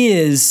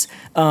 is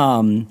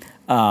an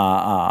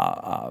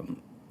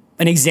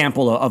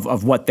example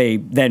of what they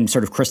then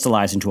sort of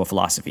crystallize into a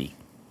philosophy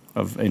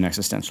in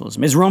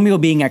existentialism. Is Romeo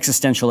being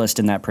existentialist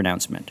in that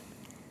pronouncement?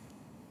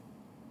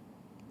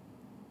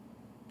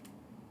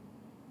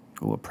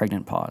 Ooh, a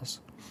pregnant pause.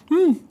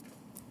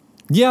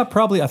 Yeah,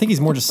 probably. I think he's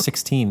more just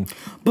 16.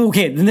 But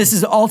okay, then this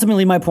is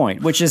ultimately my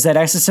point, which is that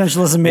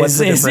existentialism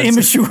is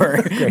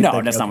immature.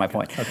 No, that's not my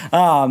point. Okay.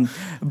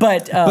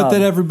 But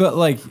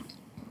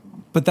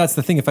that's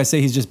the thing. If I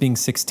say he's just being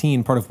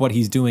 16, part of what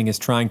he's doing is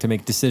trying to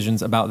make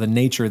decisions about the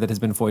nature that has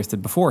been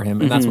foisted before him,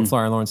 and that's what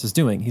Friar Lawrence is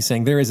doing. He's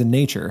saying there is a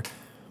nature,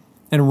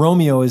 and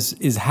Romeo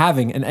is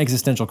having an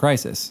existential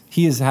crisis.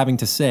 He is having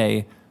to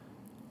say,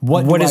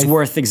 what is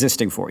worth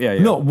existing for? Yeah.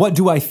 No, what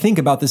do I think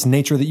about this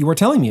nature that you are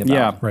telling me about?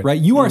 Yeah. Right.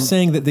 You are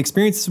saying that the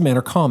experiences of man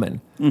are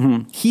common.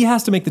 He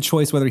has to make the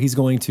choice whether he's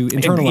going to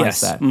internalize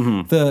that.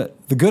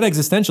 The good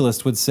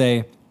existentialist would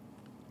say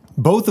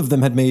both of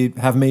them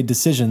have made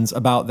decisions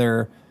about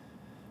their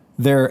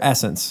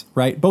essence,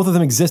 right? Both of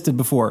them existed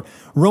before.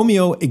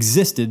 Romeo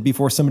existed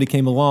before somebody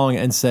came along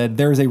and said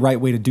there is a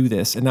right way to do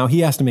this, and now he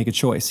has to make a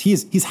choice.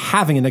 He's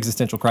having an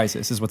existential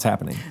crisis is what's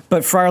happening.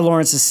 But Friar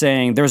Lawrence is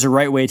saying there's a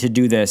right way to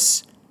do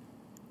this,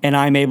 and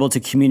I'm able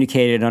to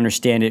communicate it and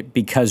understand it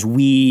because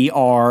we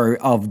are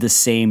of the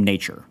same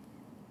nature.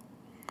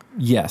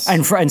 Yes.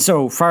 And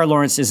so Friar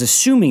Lawrence is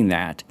assuming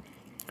that.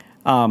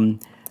 Friar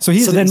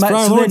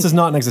Lawrence is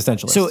not an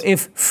existentialist. So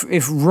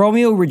if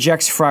Romeo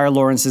rejects Friar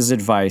Lawrence's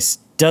advice,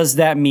 does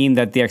that mean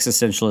that the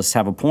existentialists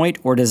have a point,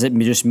 or does it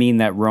just mean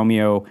that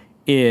Romeo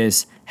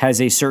there's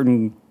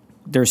certain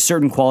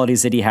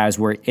qualities that he has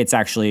where it's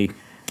actually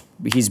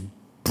he's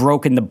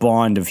broken the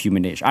bond of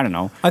human nature? I don't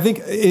know. I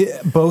think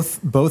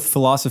both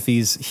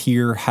philosophies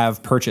here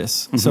have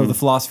purchase. So the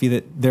philosophy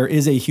that there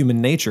is a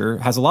human nature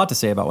has a lot to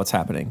say about what's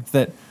happening.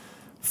 That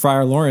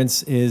Friar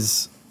Lawrence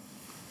is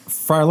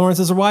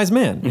a wise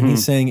man, and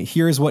he's saying,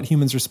 here's what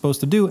humans are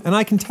supposed to do, and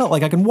I can tell,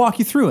 I can walk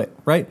you through it,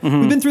 right?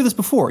 We've been through this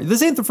before.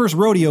 This ain't the first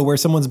rodeo where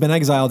someone's been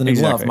exiled and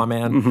in love, my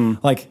man.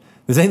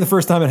 This ain't the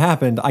first time it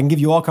happened. I can give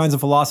you all kinds of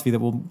philosophy that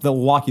will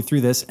walk you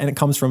through this, and it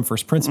comes from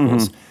first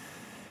principles.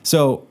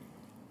 So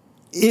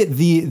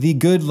the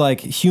good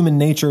human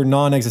nature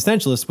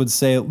non-existentialist would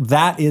say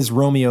that is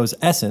Romeo's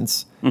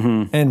essence,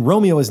 and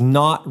Romeo is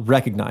not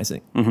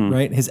recognizing,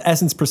 right? His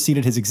essence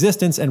preceded his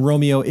existence, and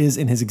Romeo is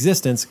in his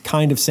existence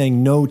kind of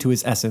saying no to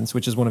his essence,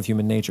 which is one of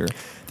human nature.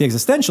 The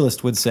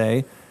existentialist would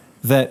say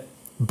that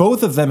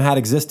both of them had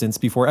existence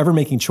before ever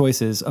making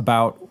choices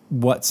about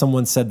what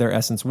someone said their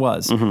essence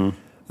was.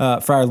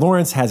 Friar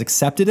Lawrence has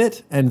accepted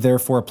it and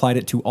therefore applied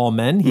it to all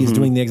men. He's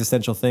doing the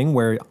existential thing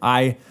where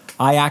I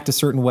act a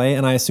certain way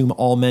and I assume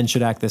all men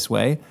should act this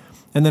way.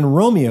 And then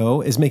Romeo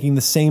is making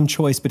the same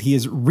choice, but he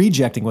is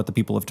rejecting what the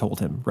people have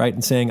told him, right?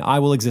 And saying, I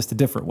will exist a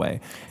different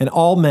way. And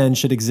all men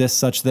should exist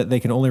such that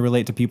they can only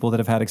relate to people that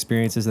have had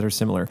experiences that are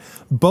similar.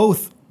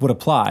 Both would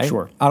apply.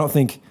 Sure. I don't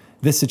think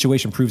this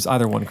situation proves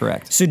either one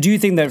correct. So do you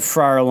think that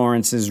Friar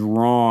Lawrence is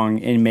wrong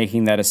in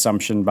making that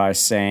assumption by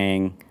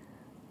saying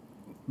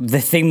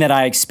the thing that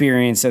I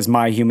experience as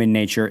my human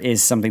nature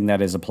is something that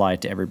is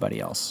applied to everybody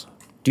else?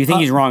 Do you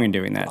think he's wrong in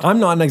doing that? I'm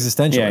not an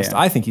existentialist. Yeah.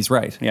 I think he's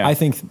right. Yeah. I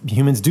think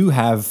humans do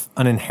have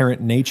an inherent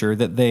nature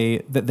that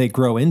they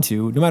grow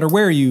into, no matter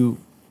where you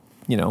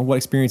what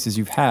experiences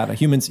you've had.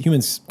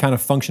 Humans kind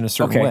of function a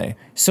certain way.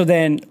 So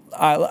then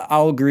I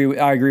agree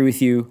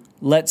with you.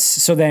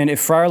 So then if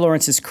Friar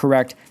Lawrence is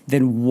correct,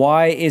 then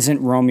why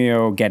isn't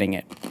Romeo getting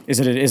it? Is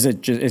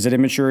it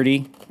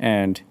immaturity?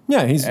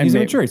 Yeah, he's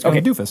immature. He's kind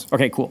of a doofus.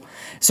 Okay, cool.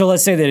 So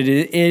let's say that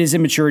it is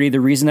immaturity.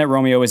 The reason that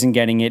Romeo isn't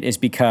getting it is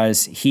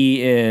because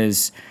he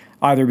is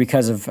either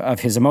because of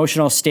his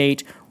emotional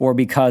state or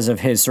because of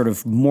his sort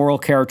of moral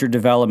character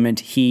development.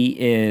 He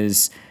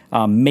is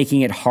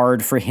making it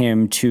hard for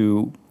him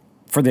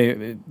for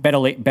the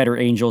better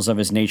angels of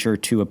his nature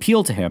to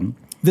appeal to him.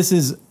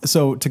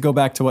 So to go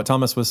back to what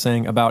Thomas was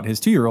saying about his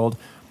 2-year-old,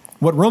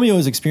 what Romeo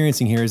is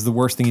experiencing here is the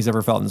worst thing he's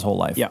ever felt in his whole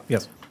life. Yeah.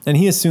 Yes. And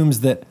he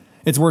assumes that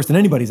it's worse than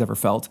anybody's ever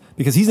felt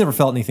because he's never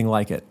felt anything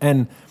like it.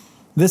 And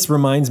this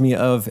reminds me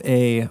of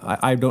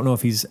I don't know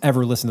if he's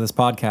ever listened to this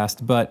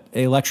podcast, but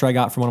a lecture I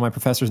got from one of my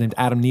professors named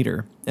Adam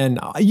Nieder. And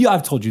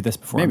I've told you this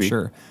before, Maybe. I'm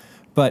sure.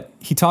 But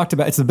he talked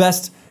about, it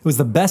was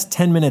the best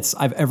 10 minutes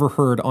I've ever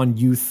heard on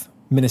youth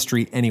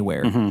ministry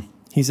anywhere. Mm-hmm.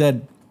 He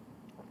said,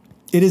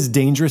 it is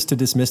dangerous to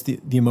dismiss the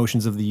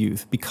emotions of the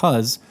youth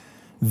because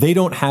they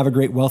don't have a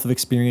great wealth of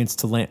experience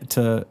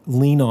to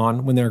lean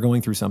on when they're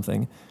going through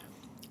something.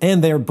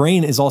 And their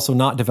brain is also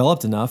not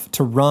developed enough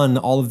to run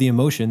all of the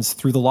emotions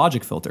through the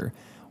logic filter.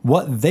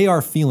 What they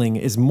are feeling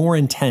is more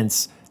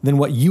intense than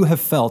what you have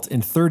felt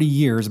in 30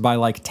 years by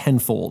like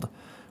tenfold,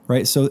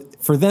 right? So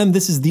for them,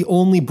 this is the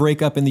only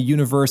breakup in the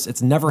universe.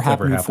 It's never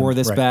happened before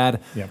this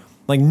bad. Yeah.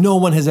 Like no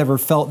one has ever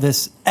felt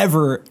this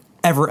ever,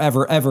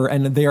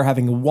 and they are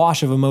having a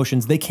wash of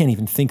emotions they can't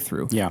even think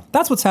through. Yeah.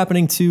 That's what's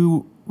happening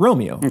to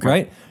Romeo,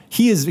 right?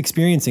 He is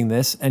experiencing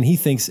this, and he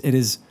thinks it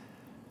is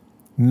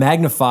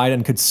magnified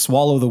and could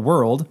swallow the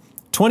world.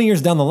 20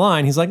 years down the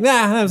line, he's like,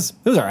 nah, it was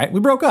all right. We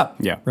broke up.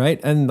 Yeah. Right?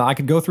 And I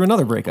could go through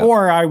another breakup.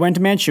 Or I went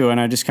to Mantua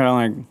and I just kind of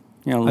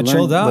like,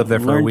 chilled out. Lived there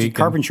for a learned week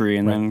carpentry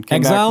and then came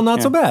Exile, back.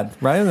 not so bad,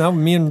 right? Now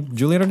me and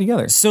Juliet are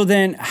together. So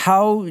then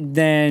how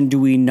then do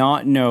we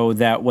not know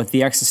that what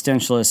the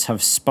existentialists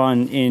have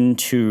spun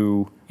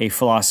into a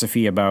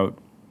philosophy about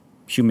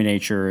human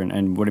nature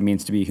and what it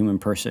means to be a human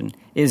person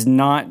is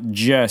not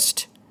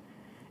just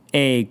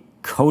a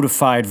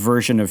codified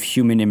version of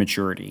human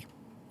immaturity,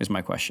 is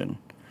my question.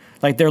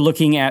 Like they're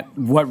looking at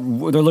Romeo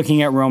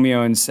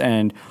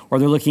or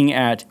they're looking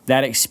at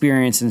that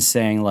experience and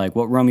saying like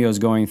what Romeo is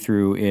going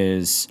through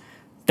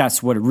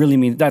that's what it really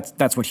means.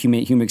 That's what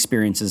human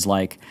experience is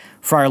like.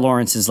 Friar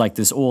Lawrence is like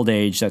this old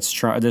age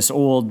this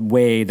old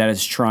way that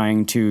is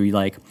trying to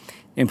like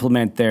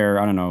implement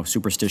their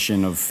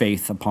superstition of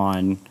faith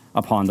upon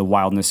the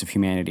wildness of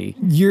humanity.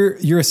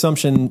 Your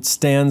assumption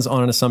stands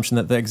on an assumption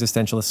that the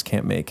existentialists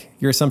can't make.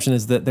 Your assumption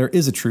is that there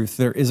is a truth,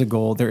 there is a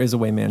goal, there is a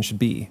way man should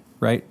be,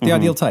 right? The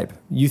ideal type.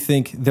 You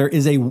think there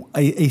is a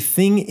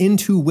thing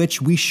into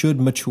which we should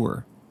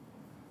mature.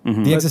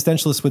 Mm-hmm. The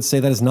existentialists would say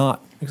that is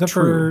not Except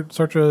true. for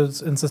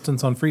Sartre's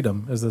insistence on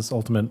freedom as this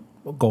ultimate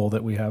goal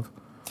that we have.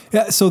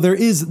 Yeah, so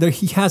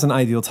he has an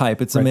ideal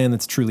type. It's a man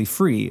that's truly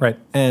free. Right.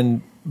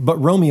 But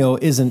Romeo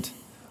isn't.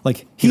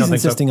 Like, he's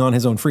insisting on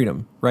his own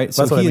freedom, right?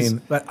 So that's what I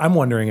mean. I'm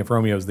wondering if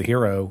Romeo's the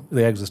hero,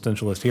 the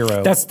existentialist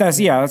hero. That's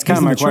kind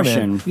of my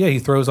question. Yeah, he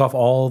throws off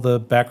all the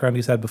background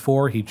he's had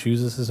before. He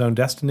chooses his own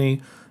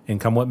destiny, and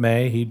come what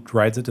may, he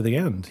rides it to the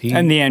end.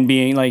 And the end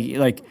being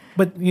like.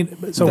 But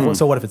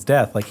so what if it's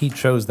death? Like he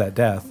chose that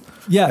death,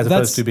 as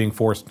opposed to being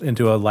forced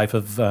into a life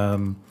of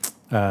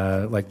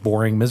like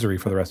boring misery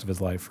for the rest of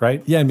his life,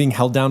 right? Yeah, and being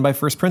held down by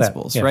first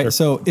principles, right? Sure.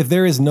 So if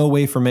there is no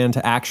way for man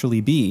to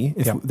actually be,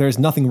 if there's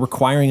nothing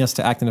requiring us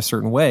to act in a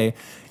certain way,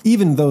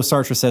 even though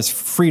Sartre says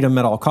freedom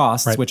at all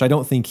costs, which I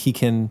don't think he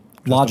can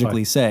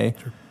logically say,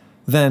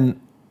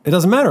 then it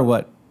doesn't matter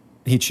what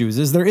he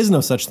chooses. There is no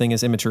such thing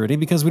as immaturity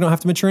because we don't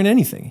have to mature in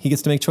anything. He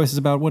gets to make choices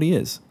about what he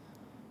is.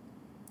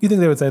 You think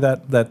they would say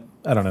that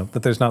I don't know,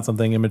 that there's not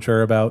something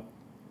immature about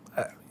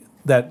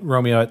that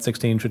Romeo at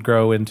 16 should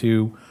grow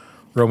into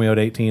Romeo at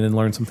 18 and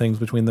learn some things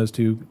between those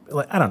two?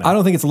 Like, I don't know. I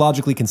don't think it's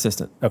logically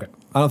consistent. Okay.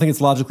 I don't think it's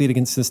logically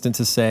consistent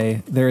to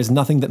say there is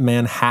nothing that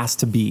man has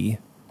to be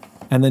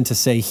and then to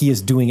say he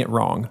is doing it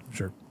wrong.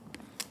 Sure.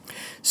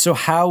 So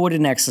how would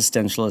an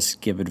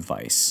existentialist give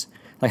advice?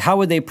 Like, how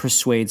would they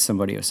persuade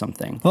somebody of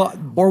something? Well,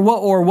 or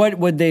what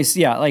would they?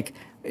 Yeah, like.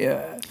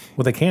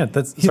 Well, they can't.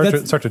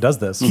 Sartre does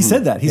this. He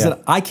said that. He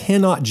said, I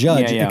cannot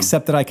judge Yeah.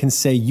 except that I can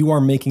say you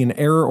are making an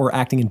error or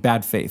acting in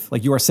bad faith.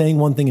 Like you are saying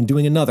one thing and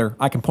doing another.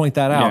 I can point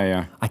that out.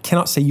 Yeah. I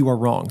cannot say you are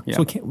wrong. Yeah.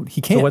 So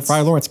he can't. So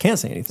Friar Lawrence can't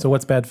say anything. So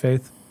what's bad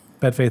faith?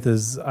 Bad faith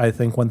is I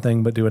think one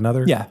thing but do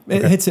another? Yeah,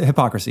 it hits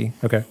hypocrisy.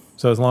 Okay.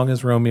 So as long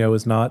as Romeo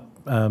is not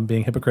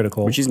being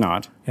hypocritical. Which he's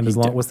not. And as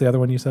long, what's the other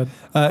one you said?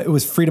 It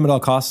was freedom at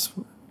all costs.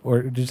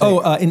 Or did you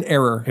say in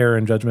error. Error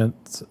in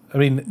judgment. I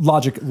mean,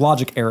 logic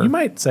error. You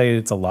might say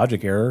it's a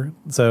logic error.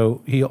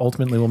 So he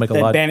ultimately will make a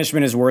That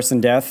banishment is worse than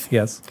death.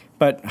 Yes.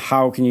 But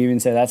how can you even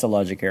say that's a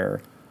logic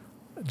error?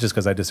 Just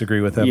because I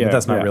disagree with him, Yeah, but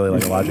that's not yeah. really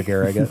like a logic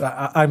error, I guess.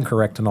 I'm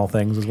correct in all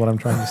things is what I'm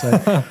trying to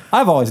say.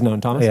 I've always known,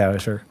 Thomas. Yeah,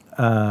 sure.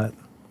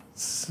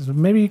 So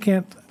maybe you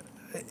can't.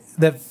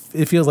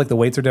 it feels like the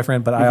weights are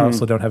different, but I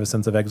also don't have a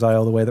sense of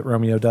exile the way that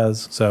Romeo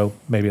does. So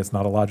maybe it's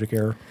not a logic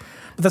error.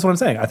 But that's what I'm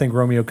saying. I think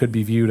Romeo could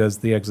be viewed as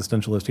the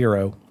existentialist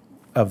hero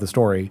of the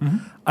story.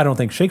 I don't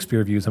think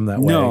Shakespeare views him that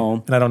way.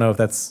 No. And I don't know if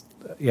that's,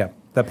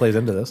 that plays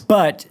into this.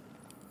 But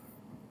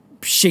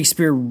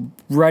Shakespeare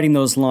writing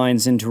those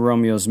lines into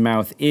Romeo's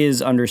mouth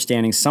is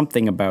understanding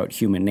something about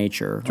human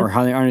nature, or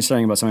how they're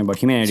understanding about something about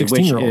humanity, which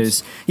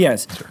 16-year-olds.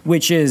 is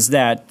which is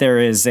that there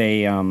is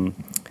a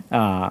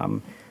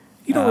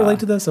You don't relate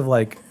to this of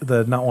like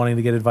the not wanting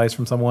to get advice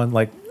from someone?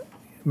 Like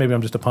maybe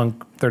I'm just a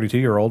punk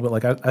 32-year-old, but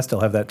like I still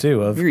have that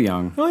too of you're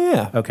young. Oh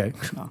yeah. okay.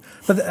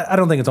 But I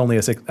don't think it's only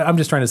I'm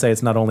just trying to say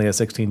it's not only a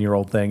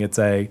 16-year-old thing. It's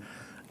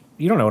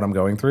you don't know what I'm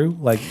going through.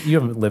 Like you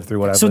haven't lived through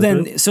what I've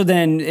lived through. So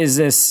then is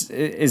this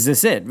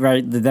it,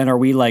 right? Then are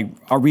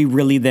we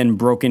really then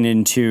broken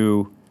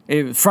into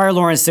Friar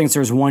Lawrence thinks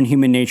there's one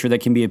human nature that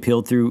can be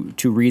appealed through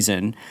to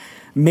reason.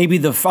 Maybe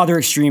the other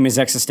extreme is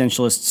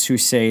existentialists who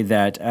say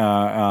that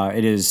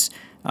it is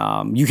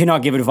you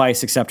cannot give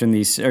advice except in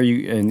these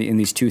in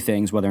these two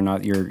things, whether or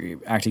not you're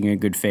acting in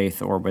good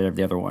faith or whatever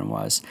the other one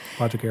was.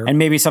 Logic error. And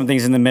maybe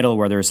something's in the middle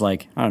where there's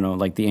like, I don't know,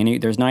 like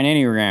there's 9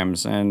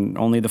 Enneagrams and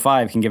only the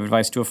 5 can give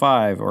advice to a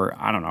 5, or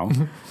I don't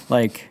know,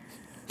 like.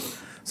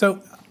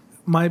 So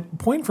my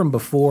point from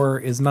before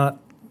is not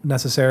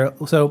necessarily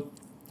so.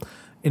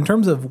 In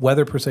terms of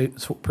whether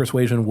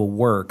persuasion will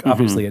work,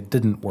 obviously it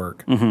didn't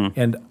work,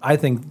 and I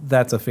think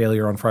that's a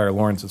failure on Friar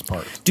Lawrence's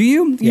part. Do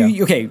you?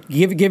 Yeah. Okay,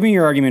 give me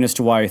your argument as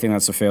to why you think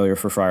that's a failure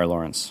for Friar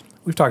Lawrence.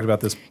 We've talked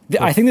about this.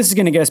 I think this is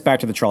going to get us back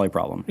to the trolley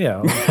problem.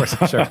 Yeah, of course,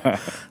 sure.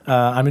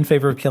 I'm in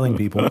favor of killing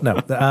people.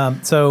 No.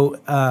 So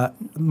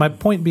my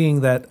point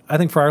being that I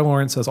think Friar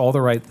Lawrence says all the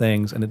right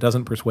things, and it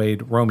doesn't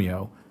persuade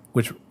Romeo,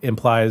 which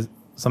implies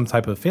some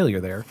type of failure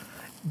there.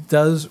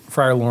 Does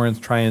Friar Lawrence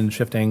try and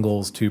shift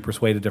angles to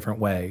persuade a different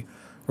way?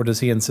 Or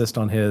does he insist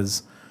on I'm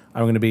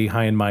going to be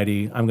high and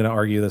mighty, I'm going to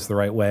argue this the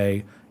right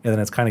way, and then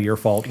it's kind of your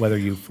fault whether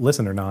you've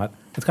listened or not?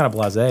 It's kind of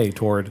blasé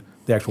toward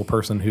the actual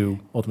person who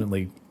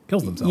ultimately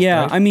kills themselves.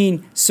 Yeah, right? I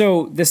mean,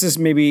 so this is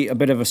maybe a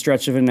bit of a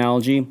stretch of an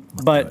analogy,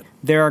 but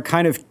there are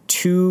kind of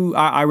two.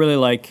 I really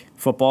like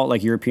football,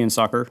 like European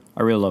soccer.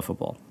 I really love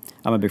football.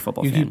 I'm a big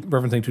football fan. You keep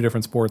referencing two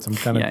different sports. I'm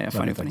kind of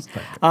funny.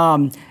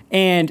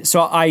 And so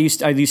I used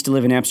to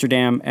live in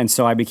Amsterdam, and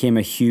so I became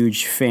a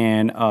huge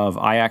fan of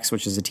Ajax,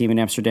 which is a team in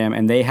Amsterdam,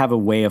 and they have a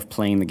way of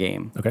playing the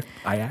game. Okay,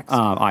 Ajax.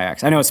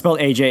 Ajax. I know it's spelled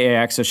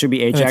AJAX, so it should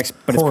be Ajax,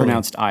 but it's poorly.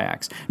 pronounced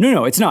Ajax.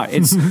 No, it's not.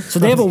 It's so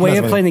they have a way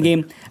of playing the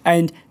game,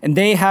 and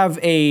they have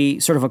a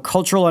sort of a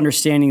cultural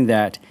understanding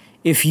that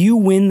if you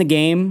win the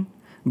game,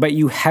 but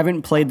you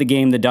haven't played the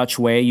game the Dutch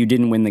way, you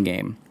didn't win the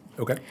game.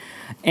 Okay.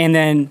 And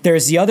then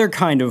there's the other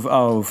kind of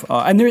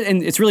and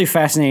it's really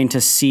fascinating to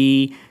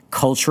see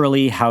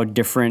culturally how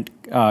different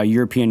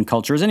European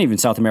cultures and even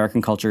South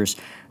American cultures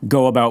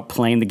go about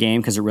playing the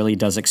game, because it really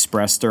does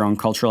express their own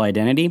cultural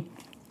identity.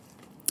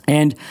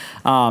 And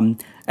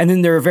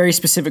then there are very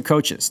specific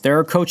coaches. There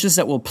are coaches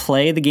that will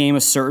play the game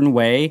a certain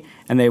way,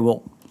 and they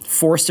will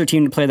force their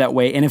team to play that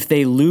way. And if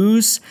they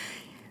lose,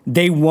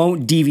 they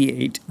won't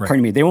deviate. Right.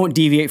 Pardon me. They won't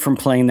deviate from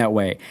playing that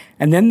way.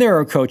 And then there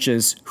are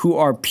coaches who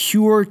are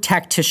pure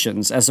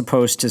tacticians as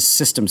opposed to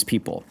systems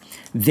people.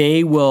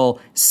 They will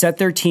set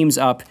their teams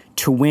up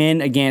to win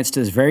against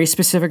a very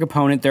specific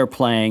opponent they're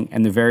playing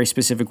and the very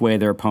specific way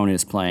their opponent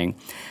is playing.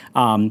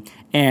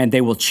 And they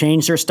will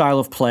change their style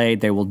of play.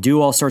 They will do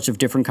all sorts of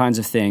different kinds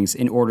of things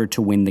in order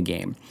to win the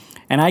game.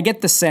 And I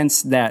get the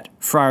sense that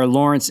Friar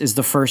Lawrence is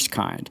the first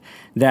kind,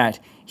 that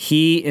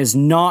he is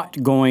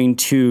not going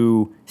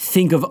to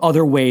think of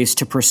other ways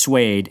to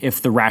persuade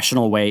if the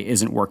rational way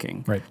isn't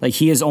working. Right. Like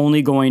he is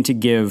only going to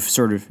give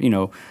sort of,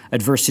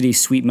 adversity,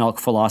 sweet milk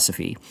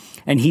philosophy.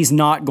 And he's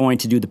not going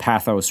to do the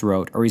pathos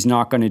route, or he's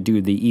not going to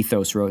do the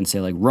ethos route and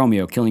say like,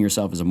 Romeo, killing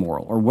yourself is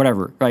immoral or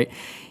whatever, right?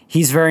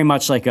 He's very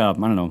much like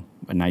an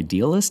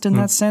idealist in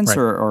that sense, right.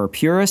 or a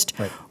purist.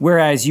 Right.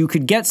 Whereas you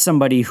could get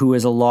somebody who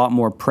is a lot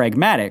more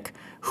pragmatic,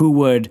 who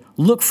would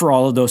look for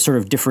all of those sort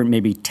of different,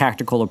 maybe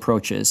tactical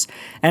approaches.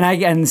 And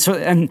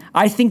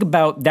I think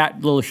about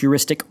that little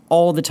heuristic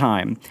all the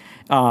time,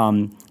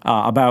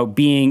 about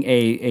being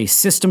a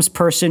systems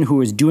person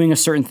who is doing a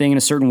certain thing in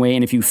a certain way,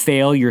 and if you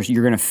fail, you're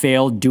going to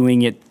fail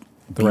doing it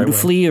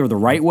beautifully or the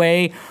right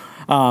way.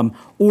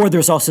 Or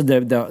there's also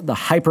the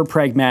hyper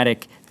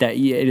pragmatic, that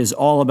it is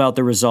all about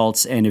the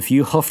results, and if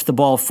you hoofed the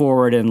ball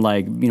forward and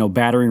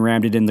battering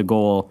rammed it in the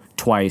goal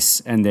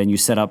twice, and then you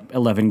set up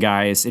 11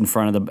 guys in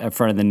front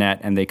of the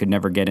net and they could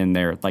never get in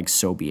there, like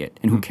so be it.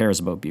 And who cares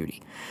about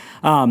beauty?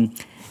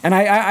 And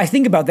I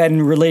think about that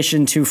in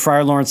relation to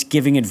Friar Lawrence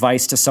giving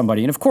advice to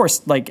somebody. And of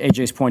course, like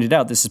AJ's pointed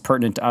out, this is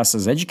pertinent to us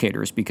as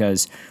educators,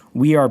 because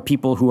we are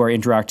people who are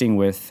interacting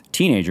with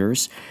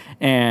teenagers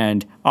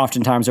and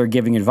oftentimes are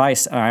giving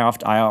advice. And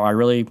I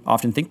really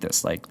often think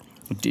this, like,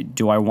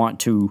 do I want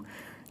to,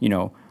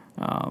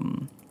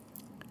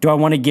 do I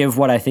want to give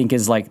what I think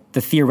is like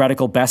the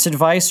theoretical best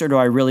advice, or do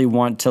I really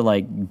want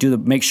to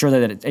make sure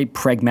that it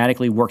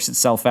pragmatically works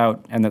itself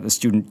out and that the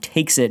student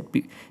takes it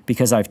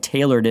because I've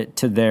tailored it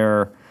to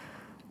their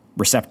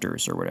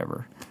receptors or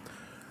whatever.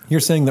 You're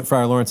saying that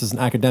Friar Lawrence is an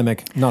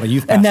academic, not a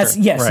youth pastor. And that's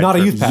yes, not a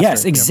youth pastor.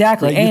 Yes,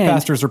 exactly. Right? Youth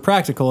pastors are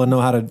practical and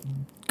know how to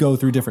go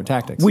through different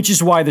tactics. Which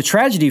is why the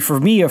tragedy for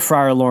me of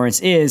Friar Lawrence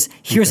is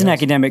here's an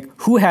academic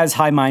who has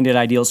high-minded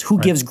ideals, who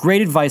gives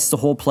great advice the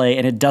whole play,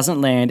 and it doesn't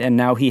land, and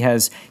now he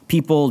has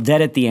people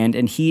dead at the end,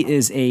 and he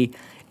is a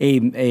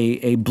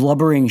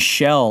blubbering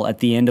shell at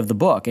the end of the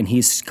book, and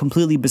he's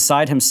completely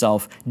beside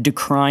himself,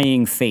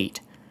 decrying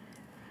fate.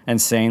 And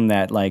saying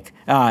that, like,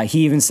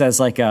 he even says,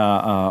 like,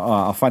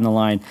 I'll find the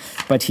line,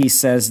 but he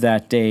says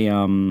that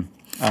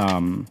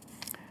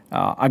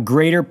a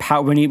greater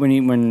power when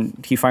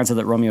he finds out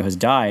that Romeo has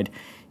died,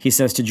 he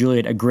says to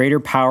Juliet, "A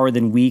greater power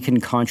than we can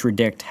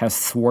contradict has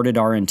thwarted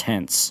our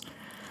intents."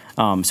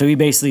 So he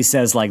basically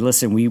says, like,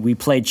 listen, we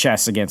played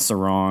chess against the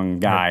wrong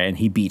guy, and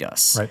he beat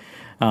us. Right.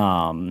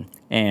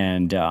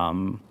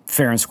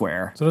 Fair and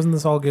square. So doesn't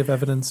this all give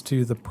evidence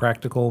to the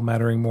practical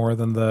mattering more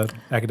than the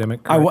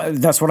academic?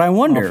 That's what I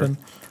wonder.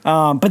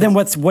 But then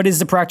what is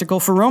the practical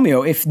for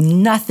Romeo if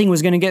nothing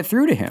was going to get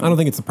through to him? I don't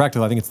think it's the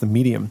practical. I think it's the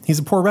medium. He's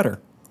a poor rhetor.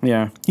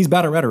 Yeah. He's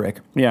bad at rhetoric.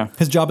 Yeah.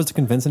 His job is to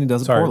convince, and he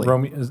does it Sorry, poorly.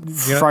 Romeo.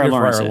 Friar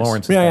Lawrence is.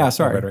 Lawrence. Yeah,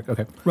 sorry. Rhetoric.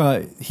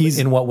 Okay. He's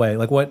In what way?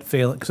 Like what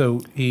fail?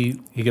 So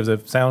he gives a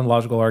sound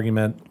logical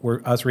argument.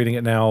 We're us reading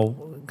it now,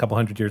 a couple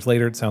hundred years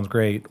later. It sounds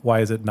great.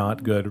 Why is it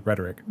not good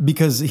rhetoric?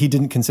 because he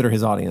didn't consider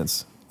his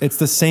audience. It's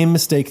the same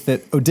mistake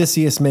that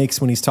Odysseus makes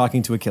when he's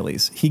talking to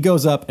Achilles. He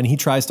goes up and he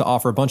tries to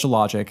offer a bunch of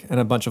logic and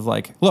a bunch of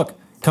like, look,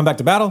 come back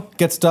to battle,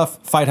 get stuff,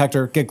 fight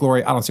Hector, get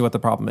glory. I don't see what the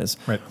problem is.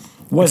 Right.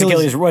 Was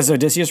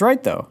Odysseus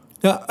right, though?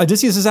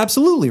 Odysseus is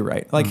absolutely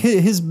right. Like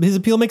his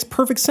appeal makes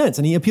perfect sense,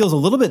 and he appeals a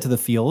little bit to the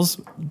feels.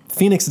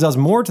 Phoenix does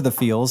more to the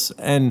feels,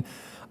 and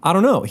I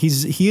don't know. He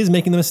is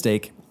making the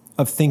mistake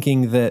of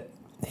thinking that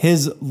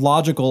his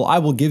logical, I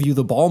will give you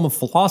the balm of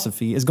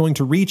philosophy, is going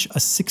to reach a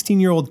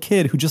 16-year-old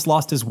kid who just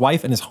lost his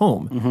wife and his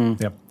home.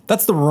 Mm-hmm. Yep.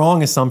 That's the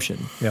wrong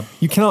assumption. Yep.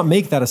 You cannot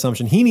make that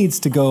assumption. He needs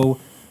to go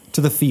to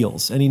the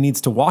feels, and he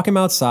needs to walk him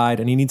outside,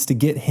 and he needs to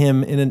get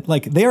him in.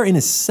 They are in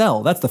his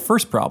cell. That's the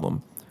first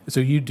problem. So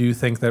you do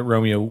think that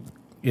Romeo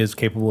is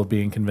capable of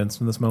being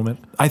convinced in this moment?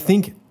 I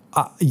think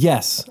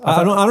yes.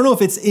 I don't know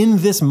if it's in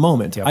this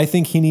moment. Yep. I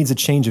think he needs a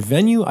change of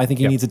venue. I think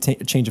he Yep. needs a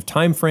change of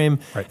time frame,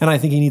 Right. and I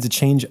think he needs a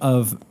change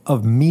of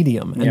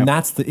medium, and Yep.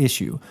 that's the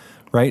issue,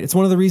 right? It's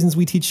one of the reasons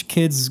we teach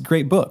kids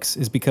great books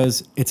is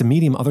because it's a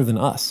medium other than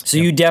us. So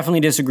you definitely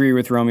disagree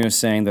with Romeo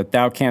saying that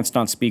thou canst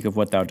not speak of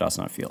what thou dost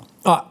not feel.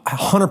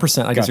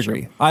 100%. I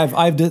disagree.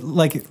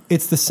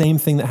 It's the same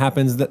thing that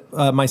happens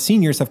that my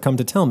seniors have come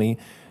to tell me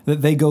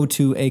that they go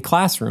to a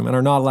classroom and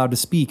are not allowed to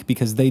speak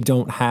because they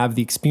don't have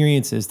the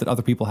experiences that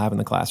other people have in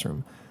the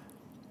classroom.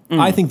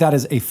 I think that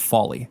is a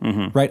folly,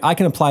 right? I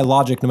can apply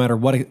logic no matter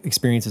what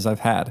experiences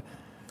I've had,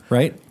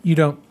 right? You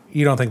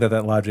don't think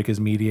that logic is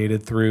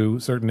mediated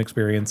through certain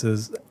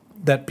experiences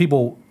that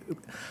people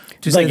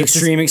just Like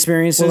extreme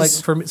experiences? Well, like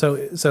for me,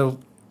 so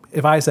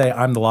if I say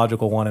I'm the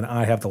logical one and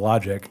I have the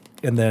logic,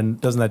 and then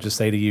doesn't that just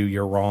say to you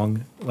you're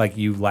wrong? Like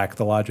you lack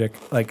the logic?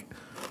 Like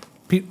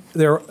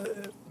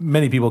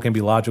many people can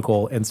be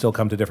logical and still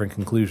come to different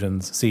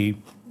conclusions. See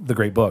the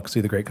great book, see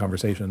the great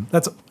conversation.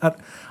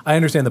 I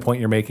understand the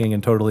point you're making,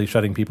 and totally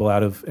shutting people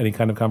out of any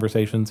kind of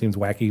conversation seems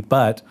wacky.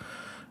 But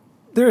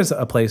there is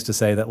a place to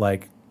say that,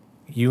 like,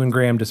 you and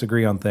Graham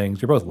disagree on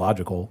things. You're both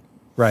logical,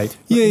 right?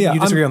 Yeah. You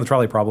disagree on the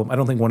trolley problem. I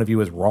don't think one of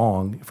you is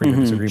wrong for your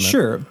disagreement.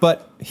 Sure,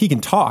 but he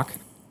can talk,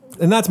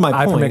 and that's my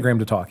I point. permit Graham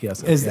to talk.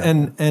 Yes, yeah.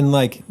 And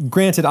like,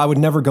 granted, I would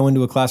never go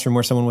into a classroom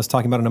where someone was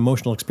talking about an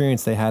emotional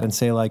experience they had and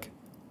say like,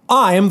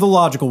 I am the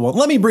logical one.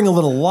 Let me bring a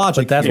little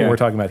logic. But that's Yeah. what we're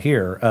talking about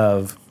here.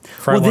 Of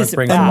Friar Well, Lawrence this-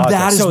 bringing and logic.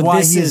 that is So why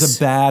this he is is-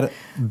 bad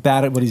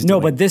at what he's No,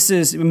 doing. but this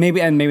is maybe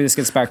this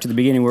gets back to the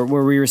beginning where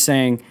we were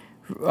saying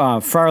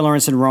Friar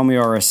Lawrence and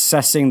Romeo are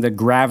assessing the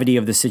gravity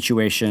of the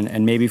situation,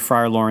 and maybe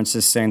Friar Lawrence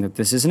is saying that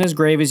this isn't as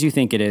grave as you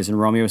think it is, and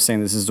Romeo is saying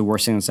this is the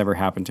worst thing that's ever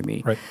happened to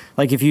me. Right.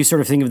 Like if you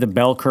sort of think of the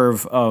bell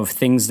curve of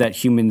things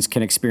that humans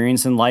can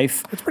experience in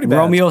life, It's pretty bad.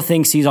 Romeo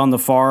thinks he's on the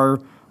far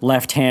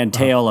left-hand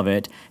tail of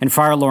it, and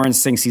Friar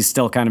Lawrence thinks he's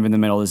still kind of in the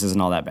middle. This isn't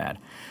all that bad.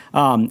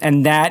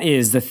 And that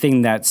is the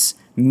thing that's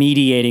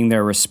mediating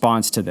their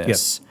response to this.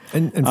 Yes.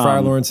 and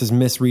Friar Lawrence is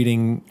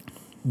misreading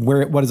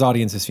what his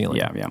audience is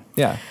feeling.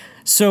 Yeah.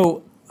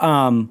 So,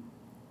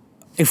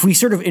 if we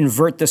sort of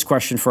invert this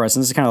question for us,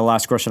 and this is kind of the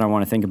last question I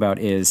want to think about,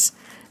 is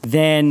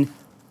then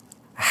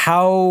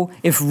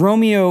if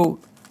Romeo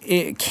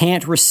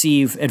can't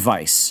receive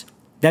advice,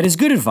 that is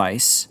good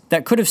advice,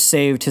 that could have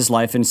saved his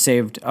life and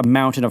saved a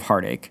mountain of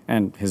heartache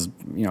and his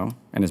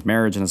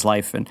marriage and his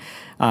life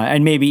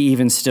and maybe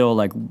even still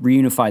like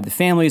reunified the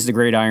families. The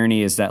great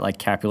irony is that like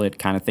Capulet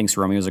kind of thinks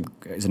Romeo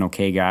is an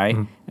okay guy,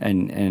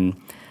 and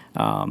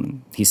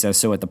he says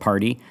so at the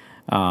party.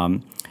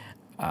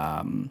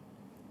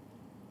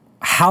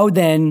 How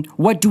then,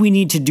 what do we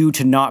need to do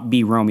to not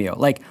be Romeo?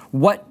 Like,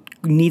 what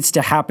needs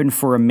to happen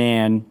for a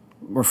man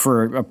or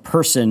for a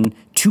person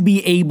to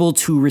be able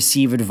to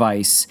receive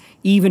advice,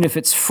 even if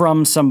it's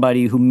from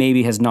somebody who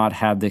maybe has not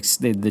had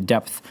the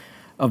depth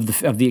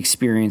of the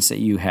experience that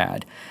you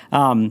had.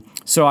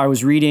 So I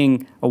was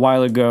reading a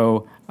while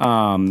ago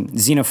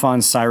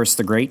Xenophon's Cyrus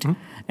the Great.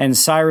 And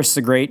Cyrus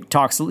the Great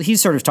talks a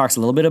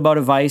little bit about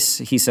advice.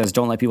 He says,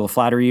 don't let people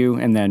flatter you.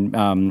 And then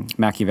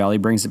Machiavelli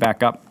brings it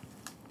back up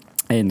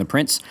in The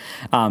Prince.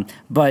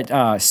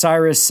 But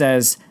Cyrus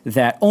says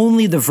that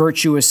only the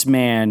virtuous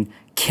man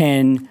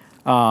can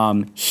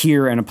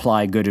hear and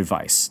apply good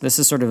advice. This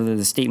is sort of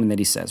the statement that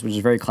he says, which is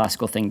a very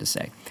classical thing to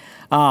say.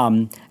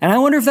 And I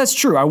wonder if that's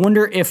true. I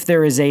wonder if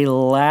there is a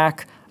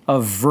lack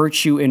of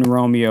virtue in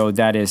Romeo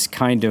that is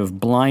kind of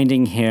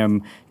blinding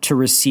him to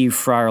receive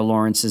Friar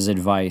Lawrence's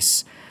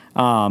advice.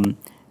 He's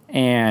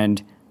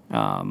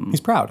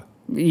proud.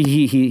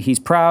 He's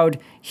proud.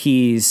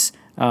 He's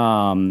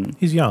young.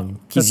 He's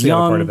That's the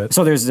young. other part of it.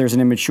 So there's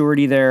an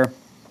immaturity there.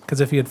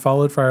 Because if he had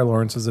followed Friar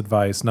Lawrence's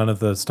advice, none of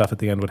the stuff at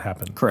the end would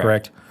happen.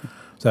 Correct.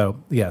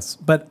 So, yes.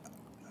 But,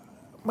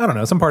 I don't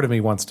know. Some part of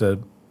me wants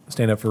to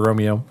stand up for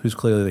Romeo, who's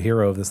clearly the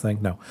hero of this thing.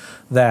 No.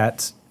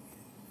 That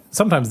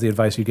sometimes the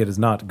advice you get is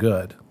not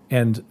good.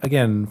 And,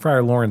 again,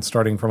 Friar Lawrence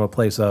starting from a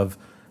place of,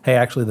 hey,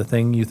 actually the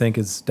thing you think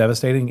is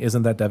devastating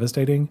isn't that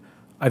devastating,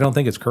 I don't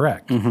think it's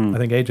correct. I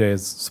think AJ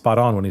is spot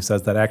on when he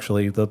says that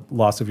actually the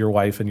loss of your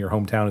wife in your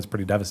hometown is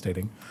pretty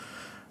devastating.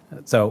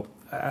 So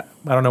I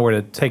don't know where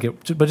to take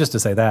it, but just to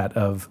say that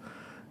of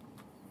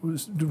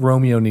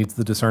Romeo needs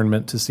the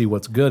discernment to see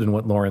what's good in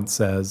what Lawrence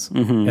says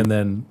and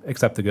then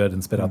accept the good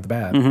and spit out the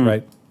bad,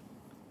 right?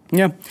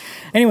 Yeah.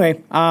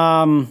 Anyway,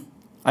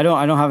 I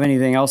don't have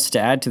anything else to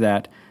add to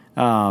that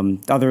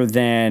other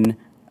than...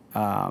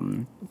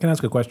 Can I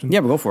ask a question?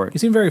 Yeah, but go for it. You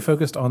seem very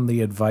focused on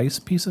the advice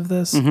piece of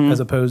this as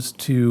opposed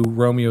to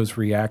Romeo's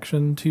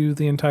reaction to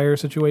the entire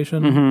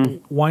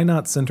situation. Why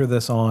not center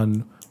this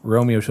on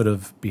Romeo should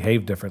have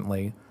behaved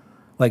differently?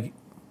 Like,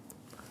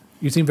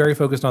 you seem very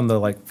focused on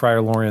the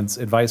Friar Lawrence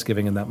advice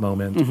giving in that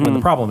moment when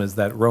the problem is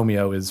that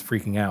Romeo is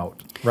freaking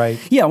out, right?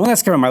 Yeah, well,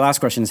 that's kind of my last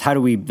question is how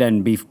do we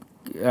then be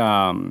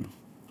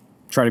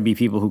try to be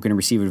people who can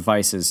receive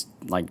advice as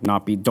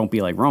don't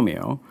be like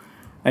Romeo,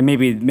 and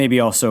maybe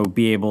also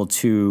be able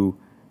to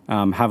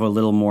have a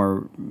little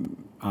more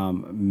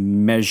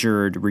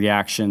measured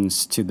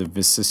reactions to the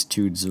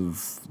vicissitudes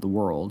of the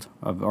world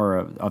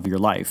of your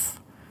life.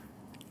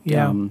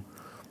 Yeah.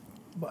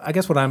 I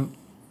guess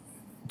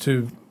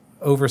to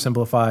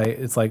oversimplify,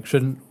 it's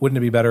wouldn't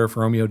it be better if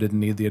Romeo didn't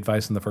need the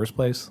advice in the first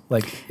place?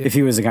 If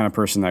he was the kind of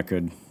person that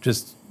could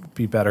just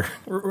be better.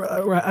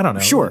 I don't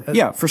know. Sure.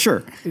 Yeah, for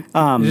sure. It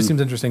just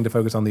seems interesting to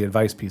focus on the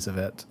advice piece of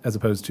it as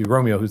opposed to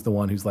Romeo, who's the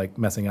one who's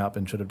messing up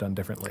and should have done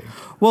differently.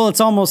 Well,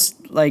 it's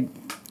almost like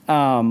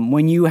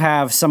when you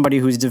have somebody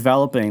who's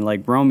developing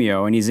like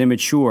Romeo and he's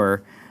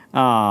immature,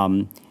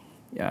 you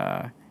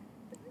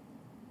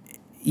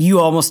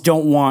almost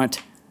don't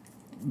want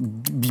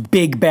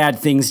big bad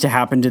things to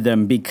happen to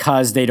them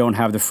because they don't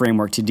have the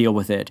framework to deal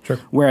with it. Sure.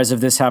 Whereas if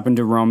this happened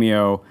to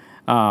Romeo,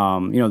 the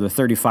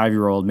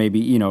 35-year-old,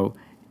 maybe,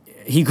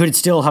 he could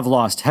still have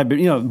lost.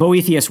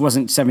 Boethius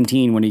wasn't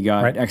 17 when he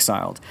got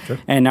exiled. Sure.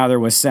 And now there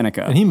was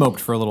Seneca. And he moped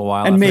for a little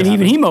while. And maybe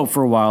even he moped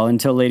for a while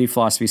until Lady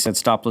Philosophy said,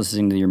 stop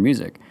listening to your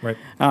music. Right.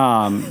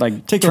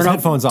 Take those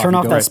headphones off. Turn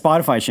off that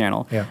Spotify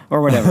channel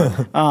or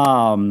whatever.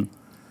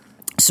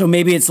 So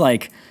maybe it's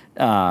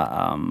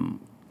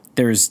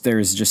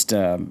there's just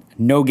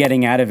no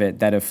getting out of it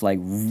that if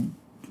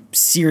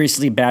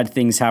seriously bad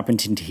things happen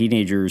to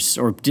teenagers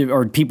or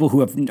people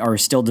who are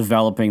still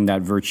developing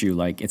that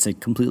virtue, it's a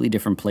completely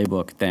different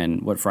playbook than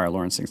what Friar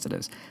Lawrence thinks it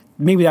is.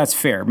 Maybe that's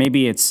fair.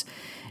 Maybe it's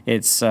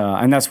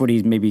and that's what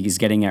he's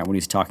getting at when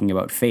he's talking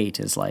about fate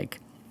is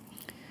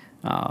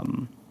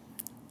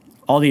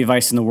all the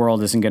advice in the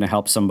world isn't going to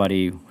help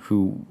somebody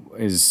who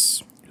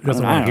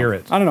doesn't want to hear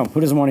it. I don't know. Who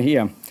doesn't want to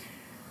hear?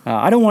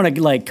 I don't want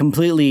to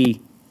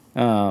completely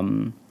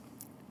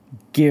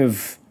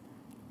give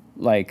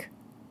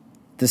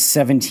the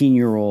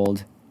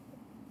 17-year-old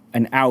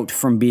an out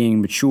from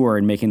being mature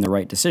and making the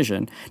right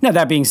decision. Now,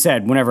 that being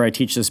said, whenever I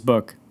teach this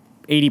book,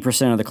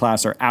 80% of the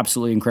class are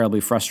absolutely incredibly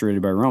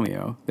frustrated by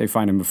Romeo. They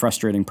find him a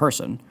frustrating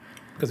person.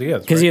 Because he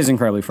is. Because he is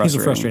incredibly frustrating.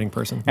 He's a frustrating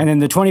person. And then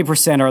the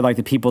 20% are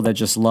the people that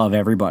just love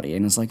everybody.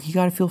 And it's you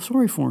got to feel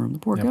sorry for him, the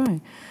poor guy.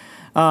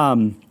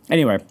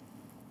 Anyway,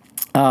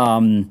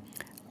 the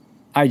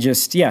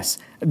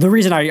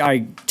reason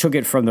I took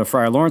it from the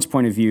Friar Lawrence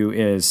point of view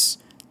is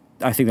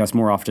I think that's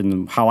more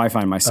often how I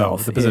find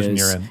myself. The position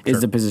you're in.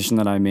 Is the position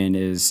that I'm in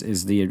is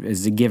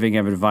the giving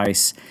of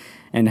advice,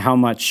 and how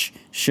much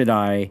should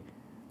I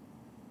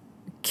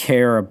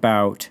care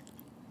about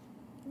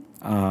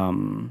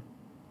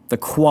the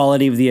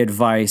quality of the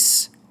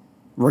advice,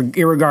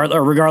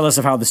 regardless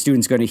of how the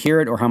student's going to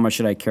hear it, or how much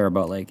should I care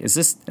about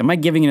am I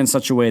giving it in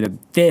such a way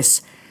that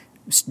this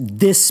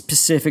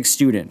specific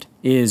student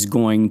is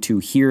going to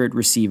hear it,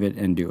 receive it,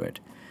 and do it.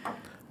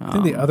 I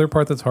think the other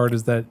part that's hard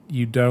is that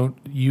you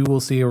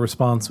will see a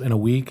response in a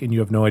week and you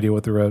have no idea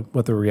what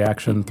the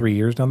reaction 3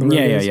 years down the road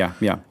is.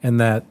 Yeah. And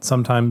that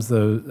sometimes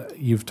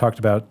you've talked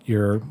about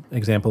your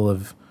example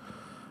of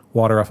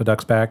water off a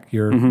duck's back.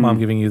 Your mom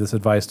giving you this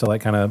advice to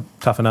like kind of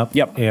toughen up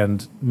Yep.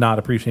 and not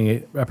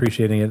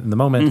appreciating it in the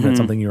moment. And it's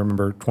something you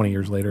remember 20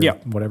 years later,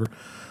 Yep. whatever.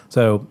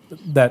 So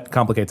that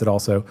complicates it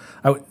also.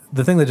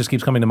 The thing that just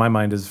keeps coming to my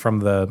mind is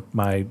from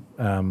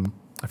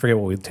I forget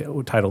what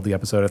we titled the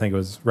episode. I think it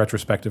was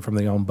retrospective from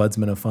the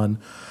Ombudsman of Fun.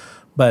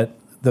 But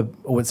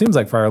what seems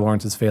like Friar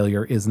Lawrence's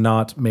failure is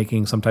not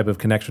making some type of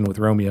connection with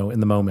Romeo in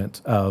the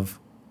moment of,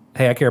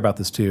 hey, I care about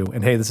this too,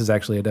 and hey, this is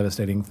actually a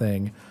devastating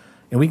thing.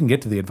 And we can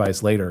get to the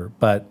advice later,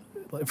 but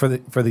for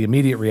the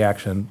immediate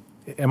reaction,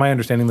 am I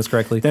understanding this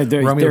correctly?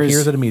 Romeo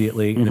hears it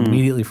immediately, and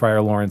immediately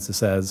Friar Lawrence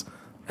says,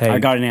 hey, I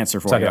got an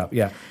answer for suck you. it up.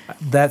 Yeah,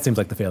 that seems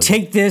like the failure.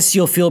 Take this,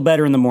 you'll feel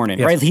better in the morning,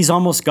 Yes. right? He's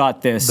almost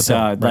got this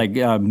pill,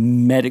 right.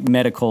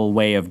 medical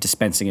way of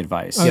dispensing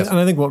advice. And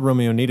I think what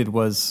Romeo needed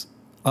was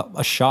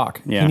a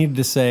shock. Yeah. He needed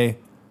to say,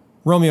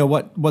 Romeo,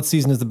 what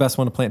season is the best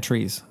one to plant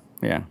trees?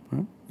 Yeah.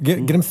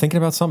 Get him thinking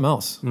about something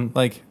else.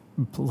 Like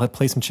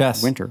play some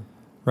chess. Winter.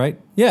 Right?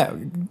 Yeah.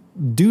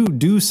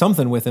 Do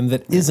something with him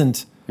that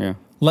isn't Yeah.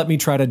 let me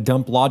try to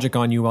dump logic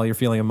on you while you're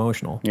feeling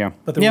emotional. Yeah.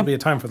 But there yeah. will be a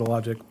time for the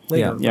logic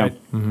later, Yeah.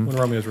 right? When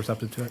Romeo's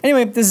receptive to it.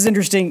 Anyway, this is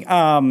interesting.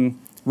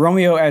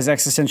 Romeo as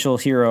existential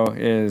hero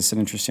is an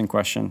interesting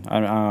question.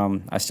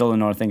 I still don't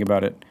know what to think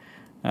about it.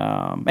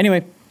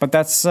 Anyway, but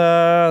that's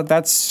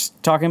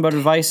talking about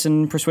advice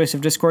and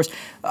persuasive discourse.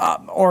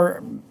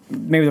 Or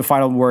maybe the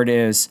final word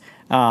is,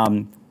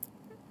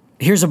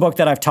 here's a book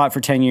that I've taught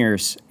for 10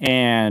 years,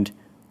 and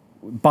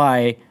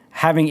by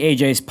having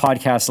AJ's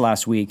podcast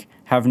last week,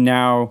 have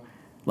now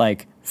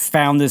like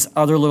found this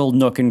other little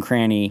nook and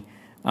cranny,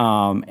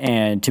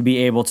 and to be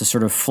able to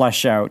sort of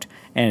flesh out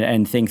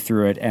and think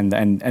through it, and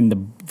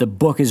the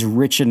book is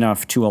rich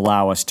enough to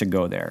allow us to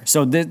go there.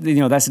 So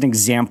that's an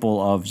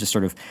example of just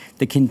sort of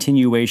the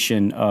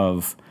continuation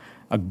of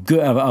a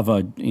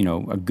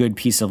good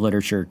piece of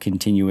literature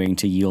continuing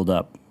to yield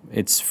up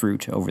its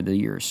fruit over the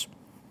years.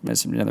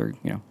 That's another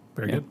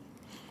Very good.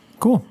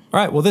 Cool. All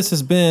right. Well, this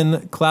has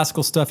been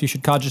Classical Stuff You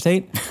Should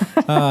Cogitate.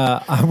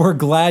 We're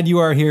glad you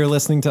are here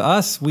listening to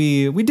us.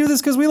 We do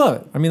this because we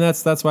love it. I mean,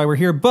 that's why we're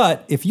here.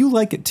 But if you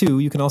like it too,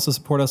 you can also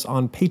support us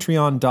on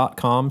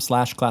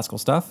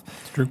patreon.com/classicalstuff.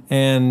 That's true.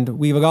 And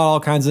we've got all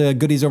kinds of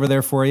goodies over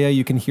there for you.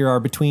 You can hear our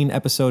between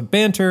episode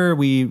banter.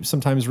 We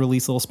sometimes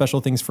release little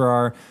special things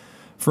for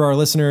our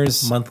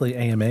listeners. Monthly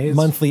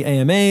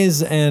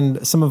AMAs,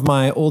 and some of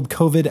my old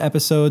COVID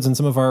episodes and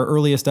some of our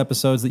earliest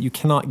episodes that you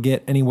cannot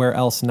get anywhere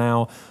else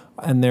now,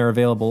 and they're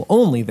available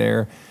only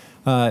there.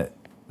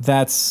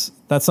 That's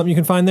something you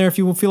can find there if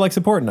you feel like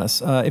supporting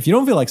us. If you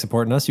don't feel like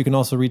supporting us, you can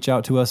also reach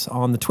out to us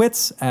on the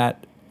twits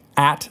at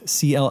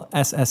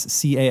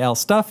CLSSCAL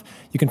stuff.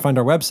 You can find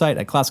our website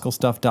at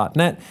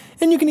classicalstuff.net,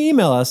 and you can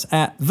email us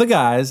at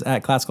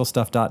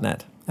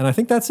theguys@classicalstuff.net. And I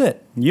think that's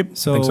it. Yep. I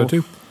think so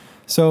too.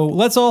 So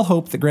let's all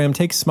hope that Graham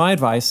takes my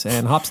advice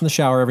and hops in the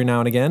shower every now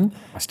and again.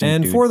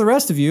 And for the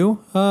rest of you,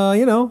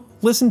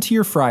 listen to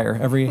your friar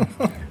every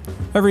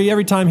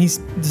time he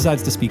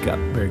decides to speak up.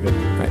 Very good.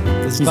 Right.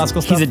 This is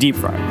Classical Stuff. He's a deep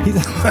fryer.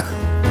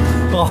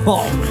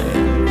 Oh,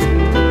 man.